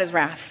around with God is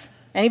wrath.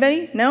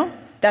 Anybody? No?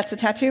 That's the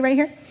tattoo right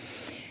here?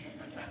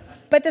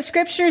 But the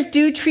scriptures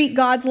do treat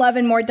God's love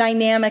in more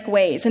dynamic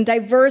ways, in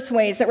diverse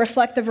ways that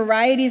reflect the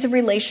varieties of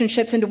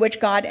relationships into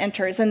which God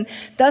enters. And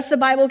thus the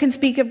Bible can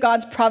speak of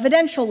God's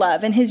providential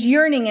love and his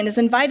yearning and his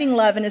inviting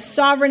love and his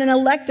sovereign and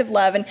elective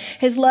love and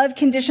his love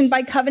conditioned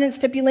by covenant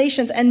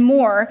stipulations and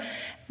more.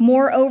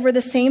 Moreover,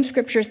 the same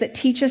scriptures that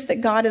teach us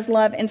that God is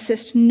love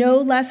insist no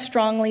less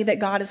strongly that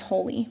God is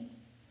holy.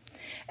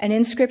 And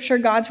in Scripture,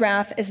 God's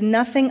wrath is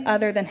nothing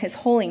other than his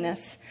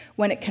holiness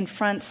when it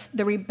confronts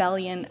the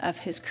rebellion of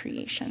his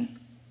creation.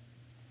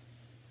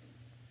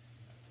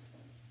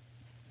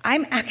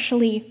 I'm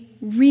actually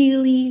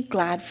really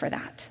glad for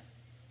that.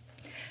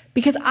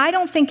 Because I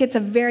don't think it's a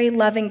very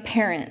loving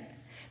parent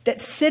that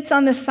sits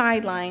on the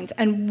sidelines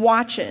and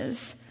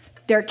watches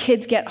their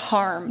kids get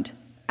harmed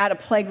at a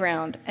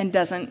playground and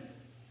doesn't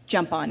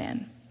jump on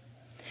in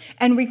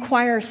and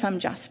require some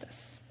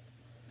justice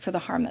for the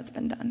harm that's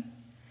been done.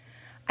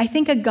 I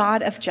think a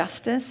God of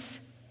justice,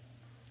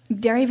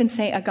 dare I even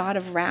say a God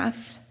of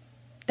wrath,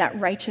 that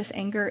righteous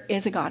anger,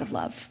 is a God of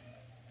love.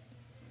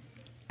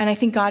 And I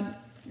think God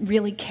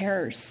really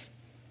cares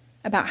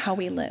about how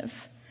we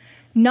live.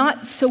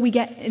 Not so we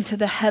get into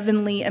the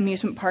heavenly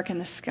amusement park in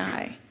the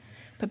sky,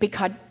 but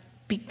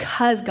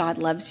because God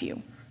loves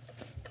you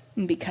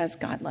and because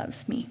God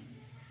loves me.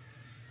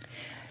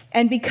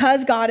 And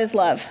because God is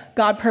love,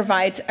 God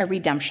provides a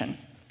redemption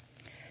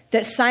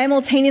that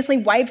simultaneously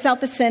wipes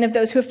out the sin of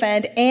those who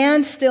offend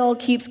and still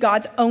keeps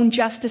God's own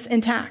justice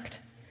intact.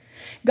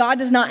 God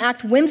does not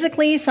act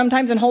whimsically,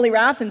 sometimes in holy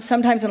wrath and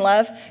sometimes in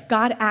love.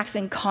 God acts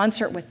in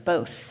concert with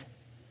both.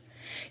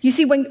 You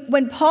see,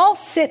 when Paul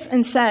sits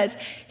and says,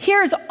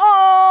 here's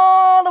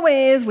all the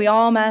ways we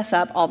all mess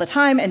up all the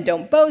time and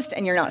don't boast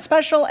and you're not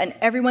special and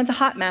everyone's a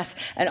hot mess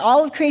and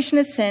all of creation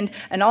has sinned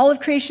and all of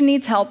creation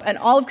needs help and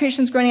all of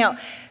creation's growing out,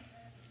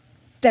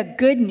 the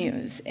good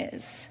news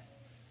is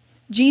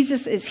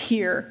Jesus is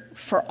here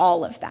for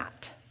all of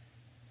that.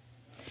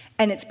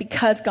 And it's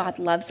because God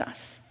loves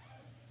us.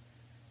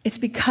 It's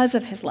because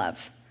of his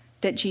love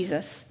that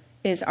Jesus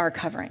is our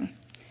covering.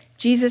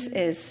 Jesus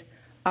is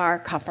our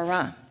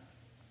kapara.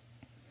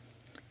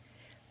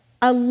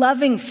 A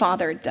loving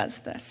father does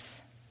this.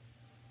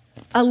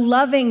 A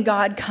loving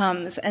God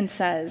comes and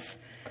says,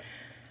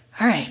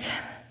 all right,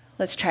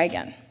 let's try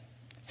again.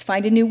 Let's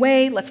find a new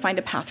way. Let's find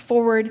a path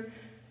forward.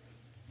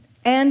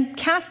 And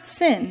casts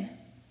sin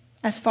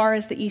as far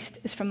as the east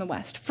is from the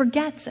west,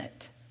 forgets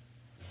it,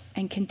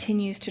 and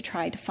continues to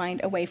try to find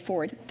a way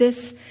forward.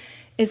 This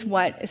is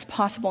what is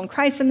possible in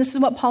Christ, and this is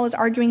what Paul is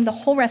arguing the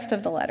whole rest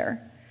of the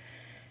letter,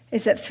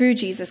 is that through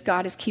Jesus,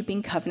 God is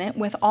keeping covenant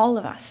with all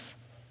of us.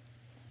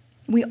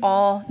 We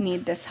all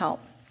need this help.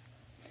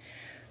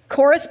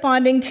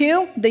 Corresponding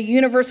to the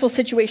universal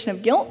situation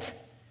of guilt,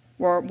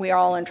 where we are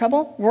all in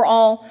trouble, we're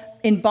all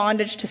in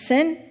bondage to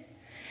sin,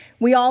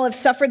 we all have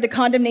suffered the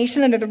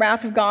condemnation under the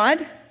wrath of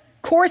God.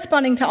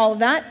 Corresponding to all of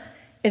that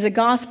is a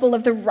gospel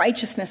of the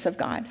righteousness of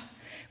God,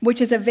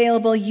 which is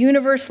available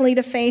universally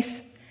to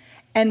faith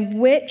and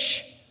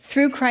which,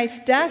 through Christ's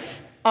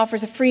death,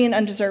 offers a free and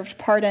undeserved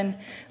pardon,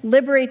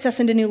 liberates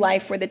us into new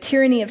life where the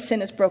tyranny of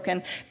sin is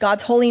broken,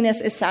 God's holiness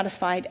is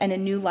satisfied, and a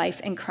new life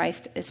in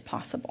Christ is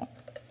possible.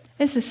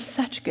 This is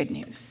such good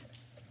news,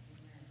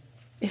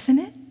 isn't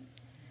it?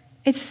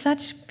 It's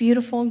such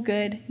beautiful,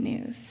 good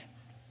news.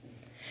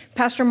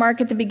 Pastor Mark,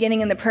 at the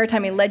beginning in the prayer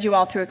time, he led you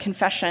all through a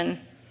confession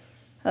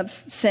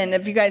of sin.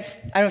 Have you guys,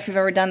 I don't know if you've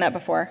ever done that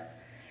before.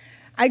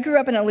 I grew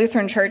up in a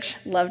Lutheran church,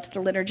 loved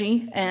the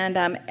liturgy, and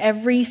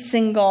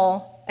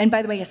and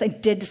by the way, yes, I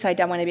did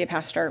decide I wanted to be a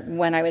pastor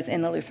when I was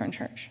in the Lutheran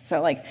church.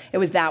 So it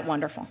was that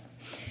wonderful.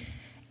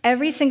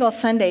 Every single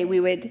Sunday, we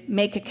would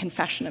make a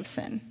confession of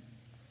sin.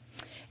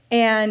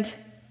 And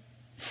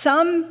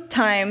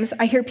sometimes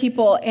I hear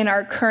people in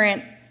our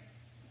current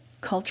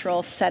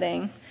cultural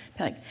setting,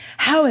 they're like,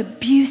 how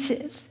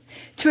abusive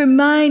to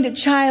remind a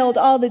child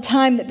all the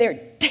time that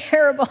they're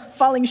terrible,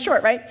 falling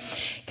short, right?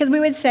 Because we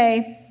would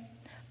say,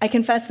 I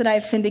confess that I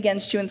have sinned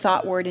against you in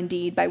thought, word, and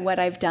deed, by what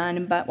I've done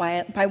and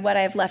by what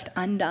I have left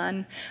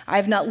undone. I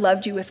have not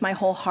loved you with my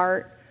whole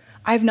heart.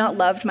 I have not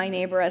loved my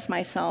neighbor as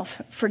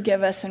myself.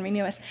 Forgive us and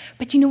renew us.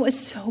 But you know what was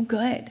so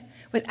good?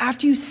 Was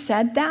after you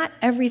said that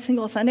every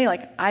single Sunday,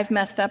 I've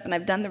messed up and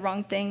I've done the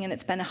wrong thing and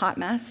it's been a hot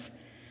mess,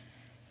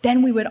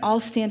 then we would all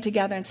stand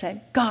together and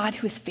say, God,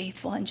 who is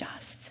faithful and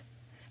just,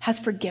 has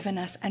forgiven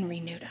us and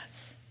renewed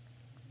us.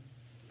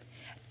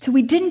 So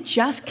we didn't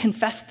just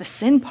confess the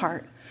sin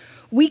part.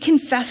 We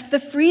confessed the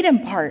freedom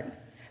part,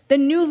 the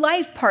new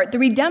life part, the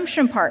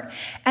redemption part.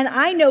 And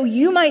I know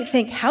you might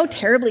think how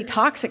terribly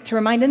toxic to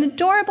remind an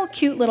adorable,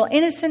 cute, little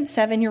innocent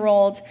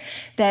 7-year-old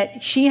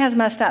that she has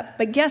messed up.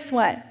 But guess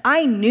what?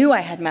 I knew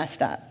I had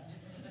messed up.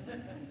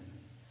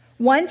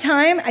 One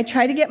time, I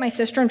tried to get my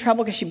sister in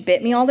trouble because she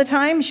bit me all the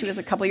time. She was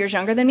a couple years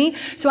younger than me.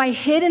 So I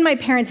hid in my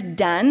parents'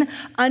 den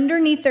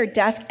underneath their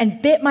desk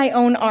and bit my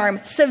own arm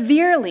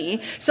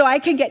severely so I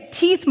could get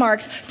teeth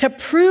marks to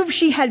prove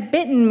she had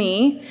bitten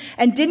me,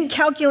 and didn't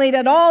calculate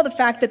at all the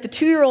fact that the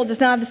 2-year-old does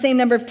not have the same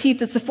number of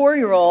teeth as the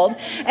 4-year-old,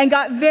 and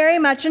got very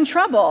much in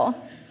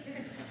trouble.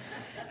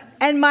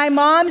 And my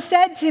mom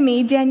said to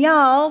me,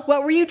 Danielle,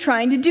 what were you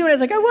trying to do? And I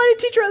was like, I want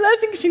to teach her a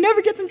lesson because she never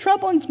gets in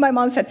trouble. And my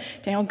mom said,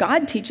 Danielle,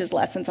 God teaches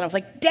lessons. And I was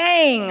like,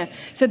 dang.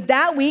 So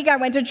that week I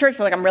went to church.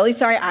 I'm like, I'm really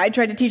sorry. I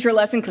tried to teach her a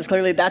lesson because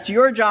clearly that's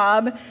your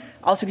job.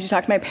 Also, could you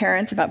talk to my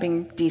parents about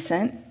being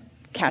decent,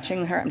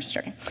 catching her? I'm just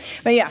joking.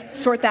 But yeah,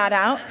 sort that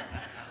out.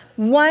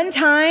 One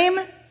time,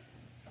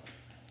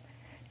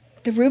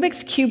 the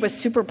Rubik's Cube was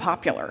super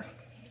popular.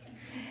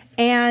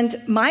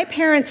 And my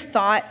parents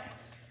thought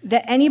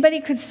that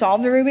anybody could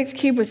solve the Rubik's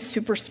Cube was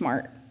super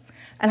smart.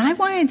 And I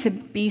wanted to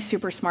be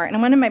super smart, and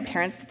I wanted my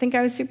parents to think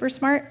I was super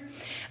smart.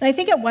 And I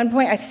think at one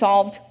point I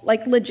solved,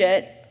 like,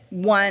 legit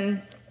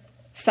one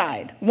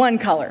side, one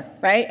color,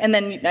 right? And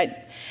then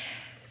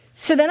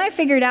so then I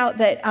figured out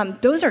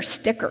that those are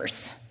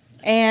stickers.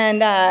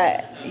 And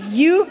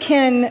you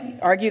can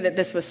argue that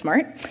this was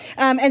smart.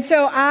 And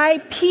so I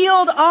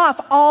peeled off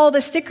all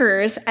the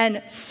stickers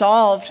and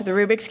solved the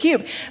Rubik's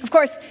Cube. Of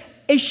course,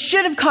 it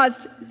should have caused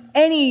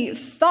any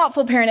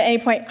thoughtful parent at any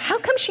point, how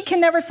come she can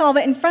never solve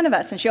it in front of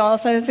us? And she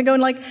also has to go in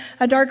like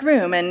a dark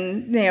room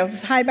and,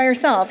 hide by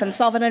herself and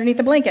solve it underneath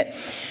the blanket.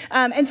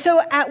 And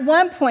so at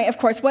one point, of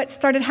course, what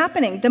started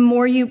happening? The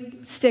more you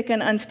stick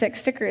and unstick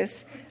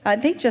stickers,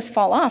 they just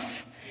fall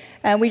off.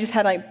 And we just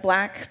had like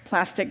black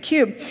plastic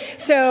cube.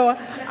 So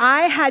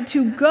I had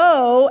to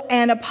go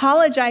and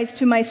apologize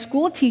to my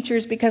school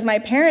teachers because my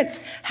parents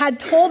had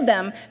told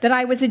them that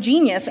I was a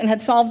genius and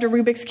had solved a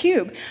Rubik's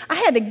Cube. I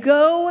had to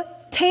go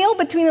tail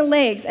between the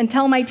legs and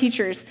tell my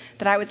teachers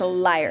that I was a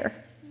liar.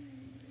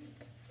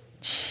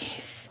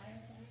 Jeez.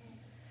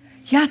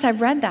 Yes, I've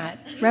read that.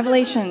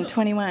 Revelation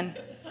 21.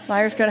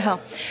 Liars go to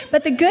hell.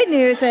 But the good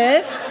news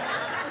is,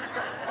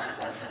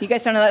 you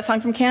guys don't know that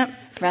song from camp?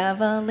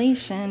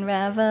 Revelation,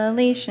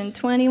 Revelation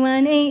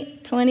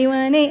 21:8,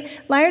 21:8.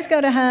 Liars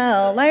go to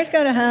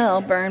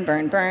hell, burn,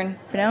 burn, burn.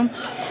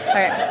 All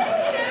right.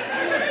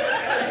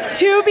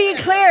 To be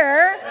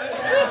clear,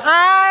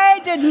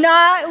 I did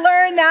not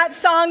learn that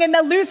song in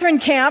the Lutheran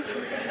camp.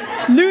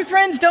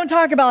 Lutherans don't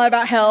talk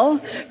about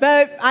hell,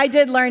 but I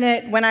did learn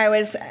it when I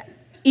was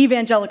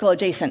evangelical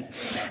adjacent.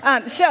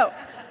 So,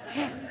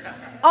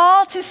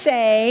 all to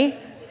say,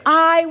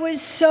 I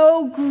was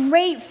so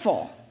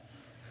grateful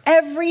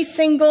every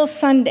single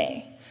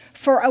Sunday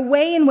for a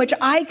way in which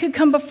I could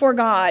come before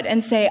God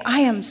and say, I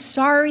am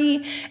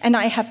sorry and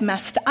I have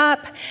messed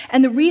up.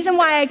 And the reason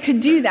why I could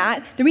do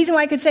that, the reason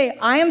why I could say,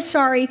 I am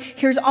sorry,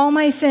 here's all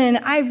my sin,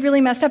 I've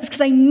really messed up, is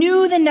because I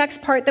knew the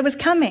next part that was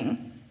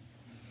coming.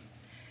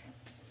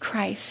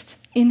 Christ,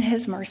 in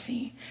his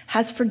mercy,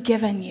 has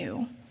forgiven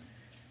you.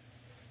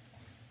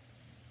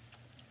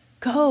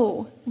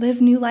 Go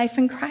live new life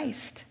in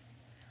Christ.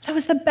 That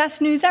was the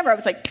best news ever. I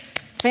was like,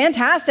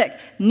 fantastic.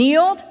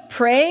 Kneeled,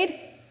 prayed,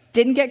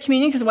 didn't get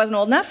communion because it wasn't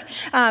old enough,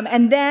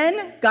 and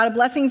then got a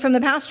blessing from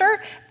the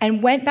pastor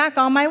and went back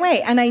on my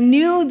way. And I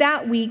knew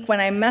that week when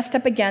I messed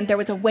up again, there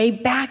was a way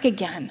back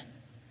again,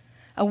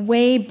 a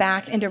way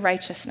back into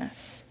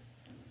righteousness.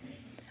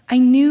 I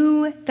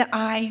knew that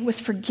I was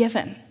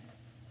forgiven.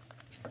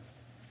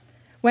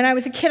 When I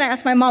was a kid, I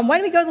asked my mom, why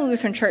do we go to the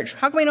Lutheran church?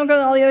 How come we don't go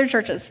to all the other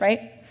churches,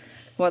 right?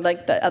 Well,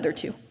 like the other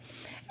two.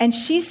 And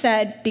she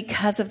said,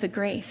 because of the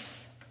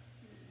grace.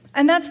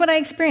 And that's what I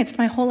experienced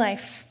my whole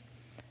life.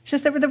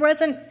 Just that there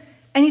wasn't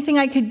anything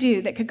I could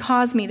do that could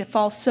cause me to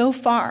fall so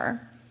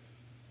far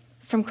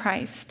from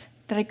Christ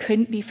that I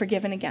couldn't be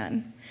forgiven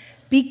again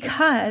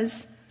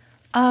because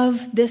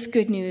of this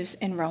good news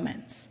in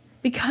Romans,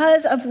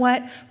 because of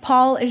what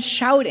Paul is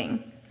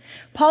shouting.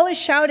 Paul is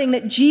shouting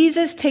that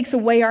Jesus takes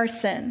away our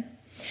sin.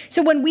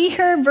 So when we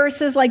hear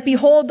verses like,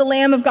 behold the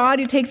Lamb of God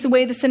who takes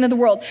away the sin of the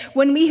world,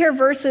 when we hear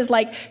verses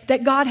like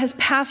that God has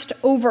passed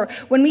over,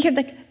 when we hear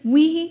that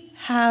we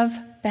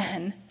have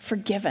been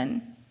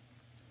forgiven.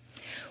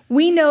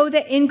 We know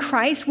that in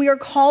Christ we are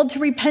called to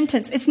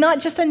repentance. It's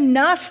not just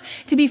enough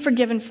to be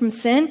forgiven from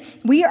sin.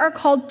 We are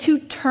called to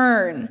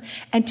turn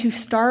and to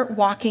start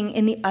walking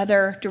in the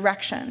other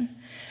direction.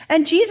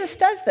 And Jesus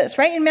does this,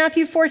 right? In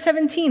Matthew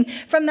 4:17,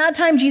 from that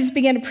time Jesus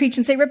began to preach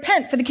and say,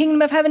 repent, for the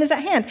kingdom of heaven is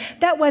at hand.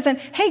 That wasn't,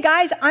 hey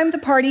guys, I'm the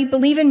party,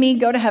 believe in me,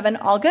 go to heaven,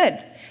 all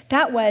good.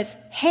 That was,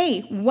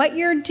 hey, what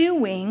you're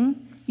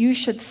doing, you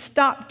should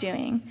stop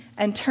doing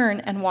and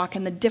turn and walk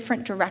in the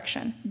different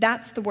direction.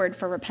 That's the word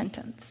for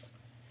repentance.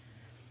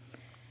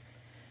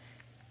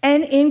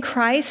 And in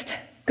Christ,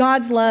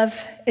 God's love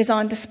is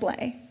on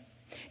display.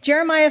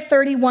 Jeremiah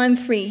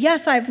 31:3.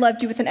 Yes, I have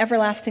loved you with an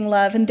everlasting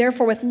love, and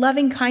therefore with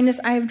loving kindness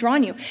I have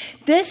drawn you.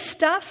 This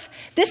stuff,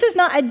 this is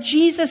not a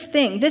Jesus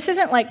thing. This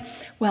isn't like,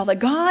 well, the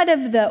God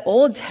of the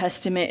Old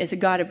Testament is a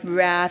God of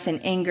wrath and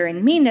anger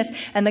and meanness,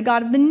 and the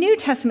God of the New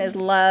Testament is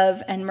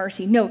love and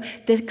mercy. No,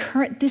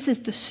 this is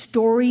the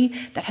story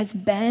that has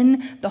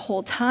been the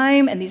whole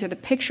time, and these are the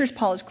pictures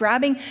Paul is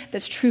grabbing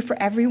that's true for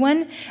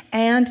everyone.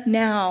 And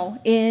now,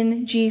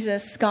 in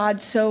Jesus,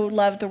 God so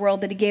loved the world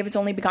that he gave his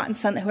only begotten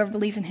Son, that whoever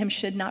believes in him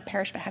should not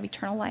perish but have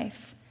eternal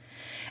life.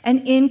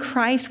 And in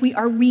Christ, we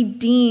are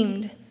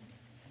redeemed.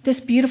 This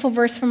beautiful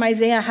verse from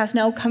Isaiah has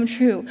now come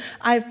true.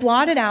 I've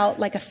blotted out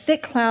like a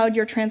thick cloud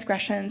your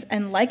transgressions,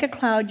 and like a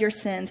cloud your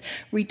sins.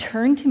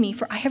 Return to me,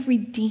 for I have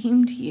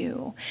redeemed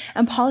you.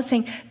 And Paul is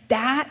saying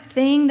that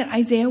thing that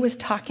Isaiah was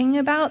talking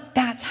about,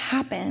 that's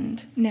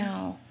happened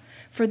now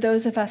for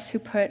those of us who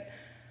put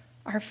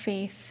our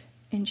faith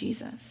in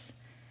Jesus.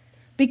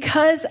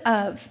 Because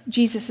of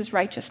Jesus'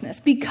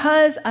 righteousness,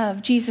 because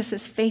of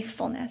Jesus'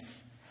 faithfulness,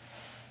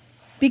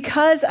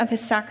 because of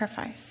his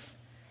sacrifice,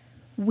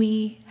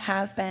 we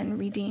have been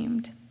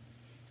redeemed.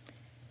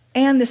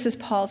 And this is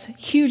Paul's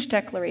huge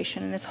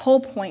declaration and his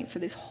whole point for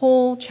these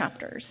whole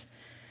chapters,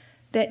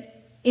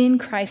 that in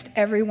Christ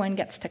everyone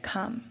gets to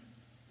come.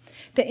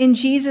 That in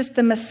Jesus,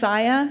 the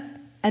Messiah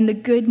and the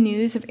good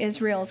news of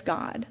Israel's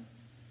God,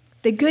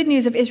 the good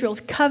news of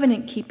Israel's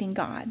covenant-keeping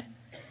God,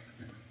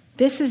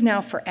 this is now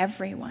for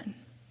everyone.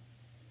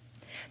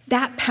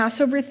 That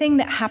Passover thing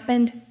that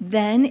happened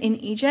then in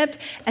Egypt,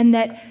 and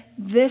that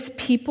this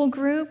people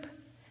group,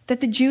 that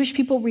the Jewish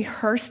people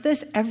rehearse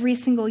this every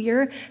single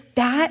year,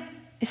 that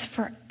is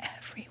for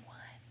everyone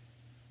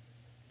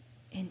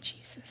in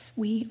Jesus.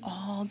 We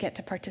all get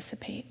to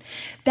participate.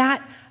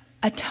 That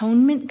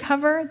atonement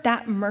cover,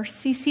 that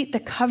mercy seat, the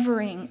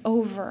covering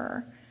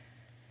over,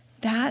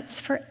 that's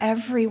for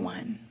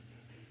everyone.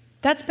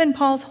 That's been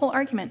Paul's whole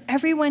argument.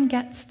 Everyone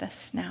gets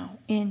this now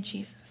in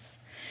Jesus.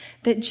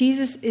 That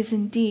Jesus is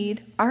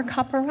indeed our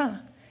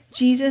kapara.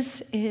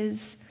 Jesus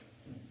is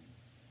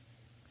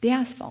the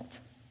asphalt.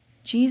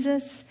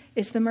 Jesus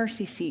is the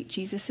mercy seat.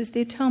 Jesus is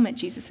the atonement.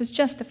 Jesus has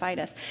justified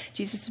us.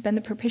 Jesus has been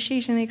the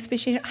propitiation, the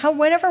expiation.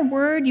 Whatever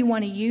word you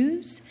want to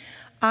use,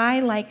 I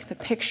like the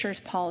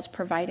pictures Paul is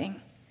providing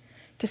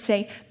to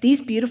say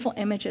these beautiful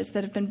images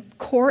that have been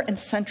core and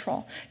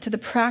central to the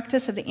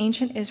practice of the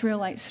ancient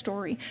Israelite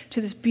story,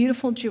 to this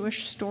beautiful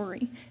Jewish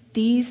story,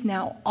 these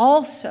now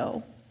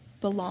also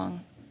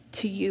belong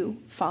to you,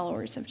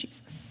 followers of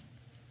Jesus.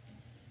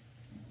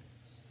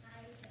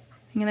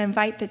 I'm going to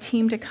invite the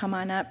team to come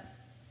on up.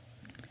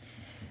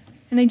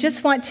 And I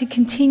just want to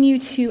continue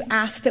to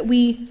ask that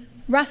we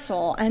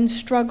wrestle and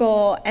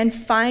struggle and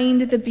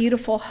find the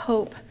beautiful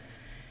hope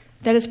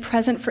that is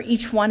present for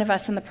each one of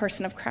us in the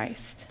person of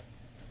Christ.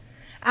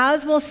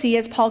 As we'll see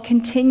as Paul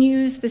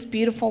continues this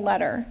beautiful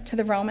letter to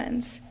the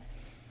Romans,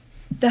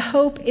 the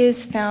hope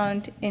is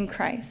found in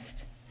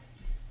Christ.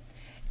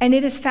 And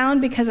it is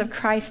found because of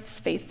Christ's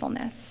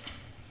faithfulness,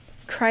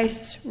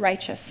 Christ's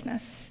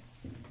righteousness,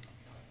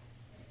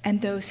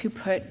 and those who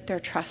put their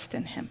trust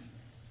in him.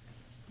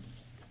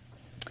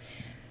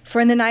 For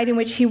in the night in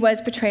which he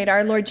was betrayed,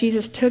 our Lord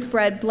Jesus took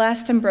bread,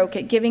 blessed and broke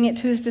it, giving it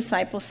to his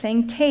disciples,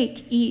 saying,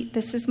 "Take, eat,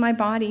 this is my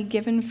body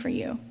given for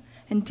you,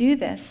 and do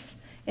this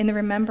in the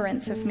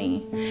remembrance of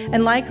me."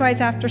 And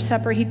likewise after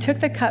supper he took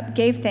the cup,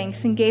 gave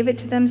thanks, and gave it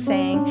to them,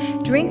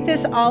 saying, "Drink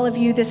this, all of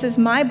you, this is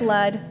my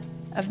blood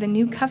of the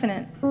new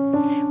covenant,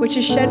 which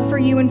is shed for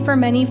you and for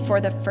many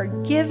for the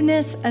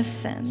forgiveness of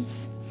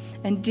sins.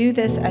 And do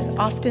this as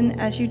often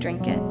as you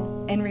drink it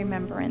in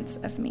remembrance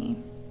of me."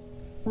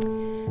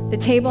 The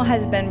table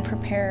has been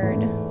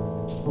prepared.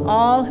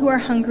 All who are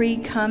hungry,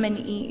 come and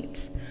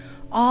eat.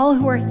 All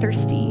who are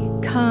thirsty,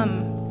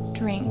 come,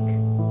 drink.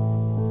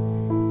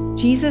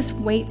 Jesus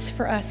waits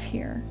for us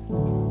here.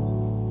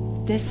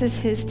 This is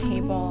his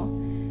table,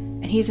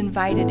 and he's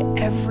invited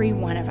every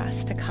one of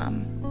us to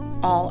come.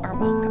 All are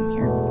welcome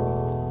here.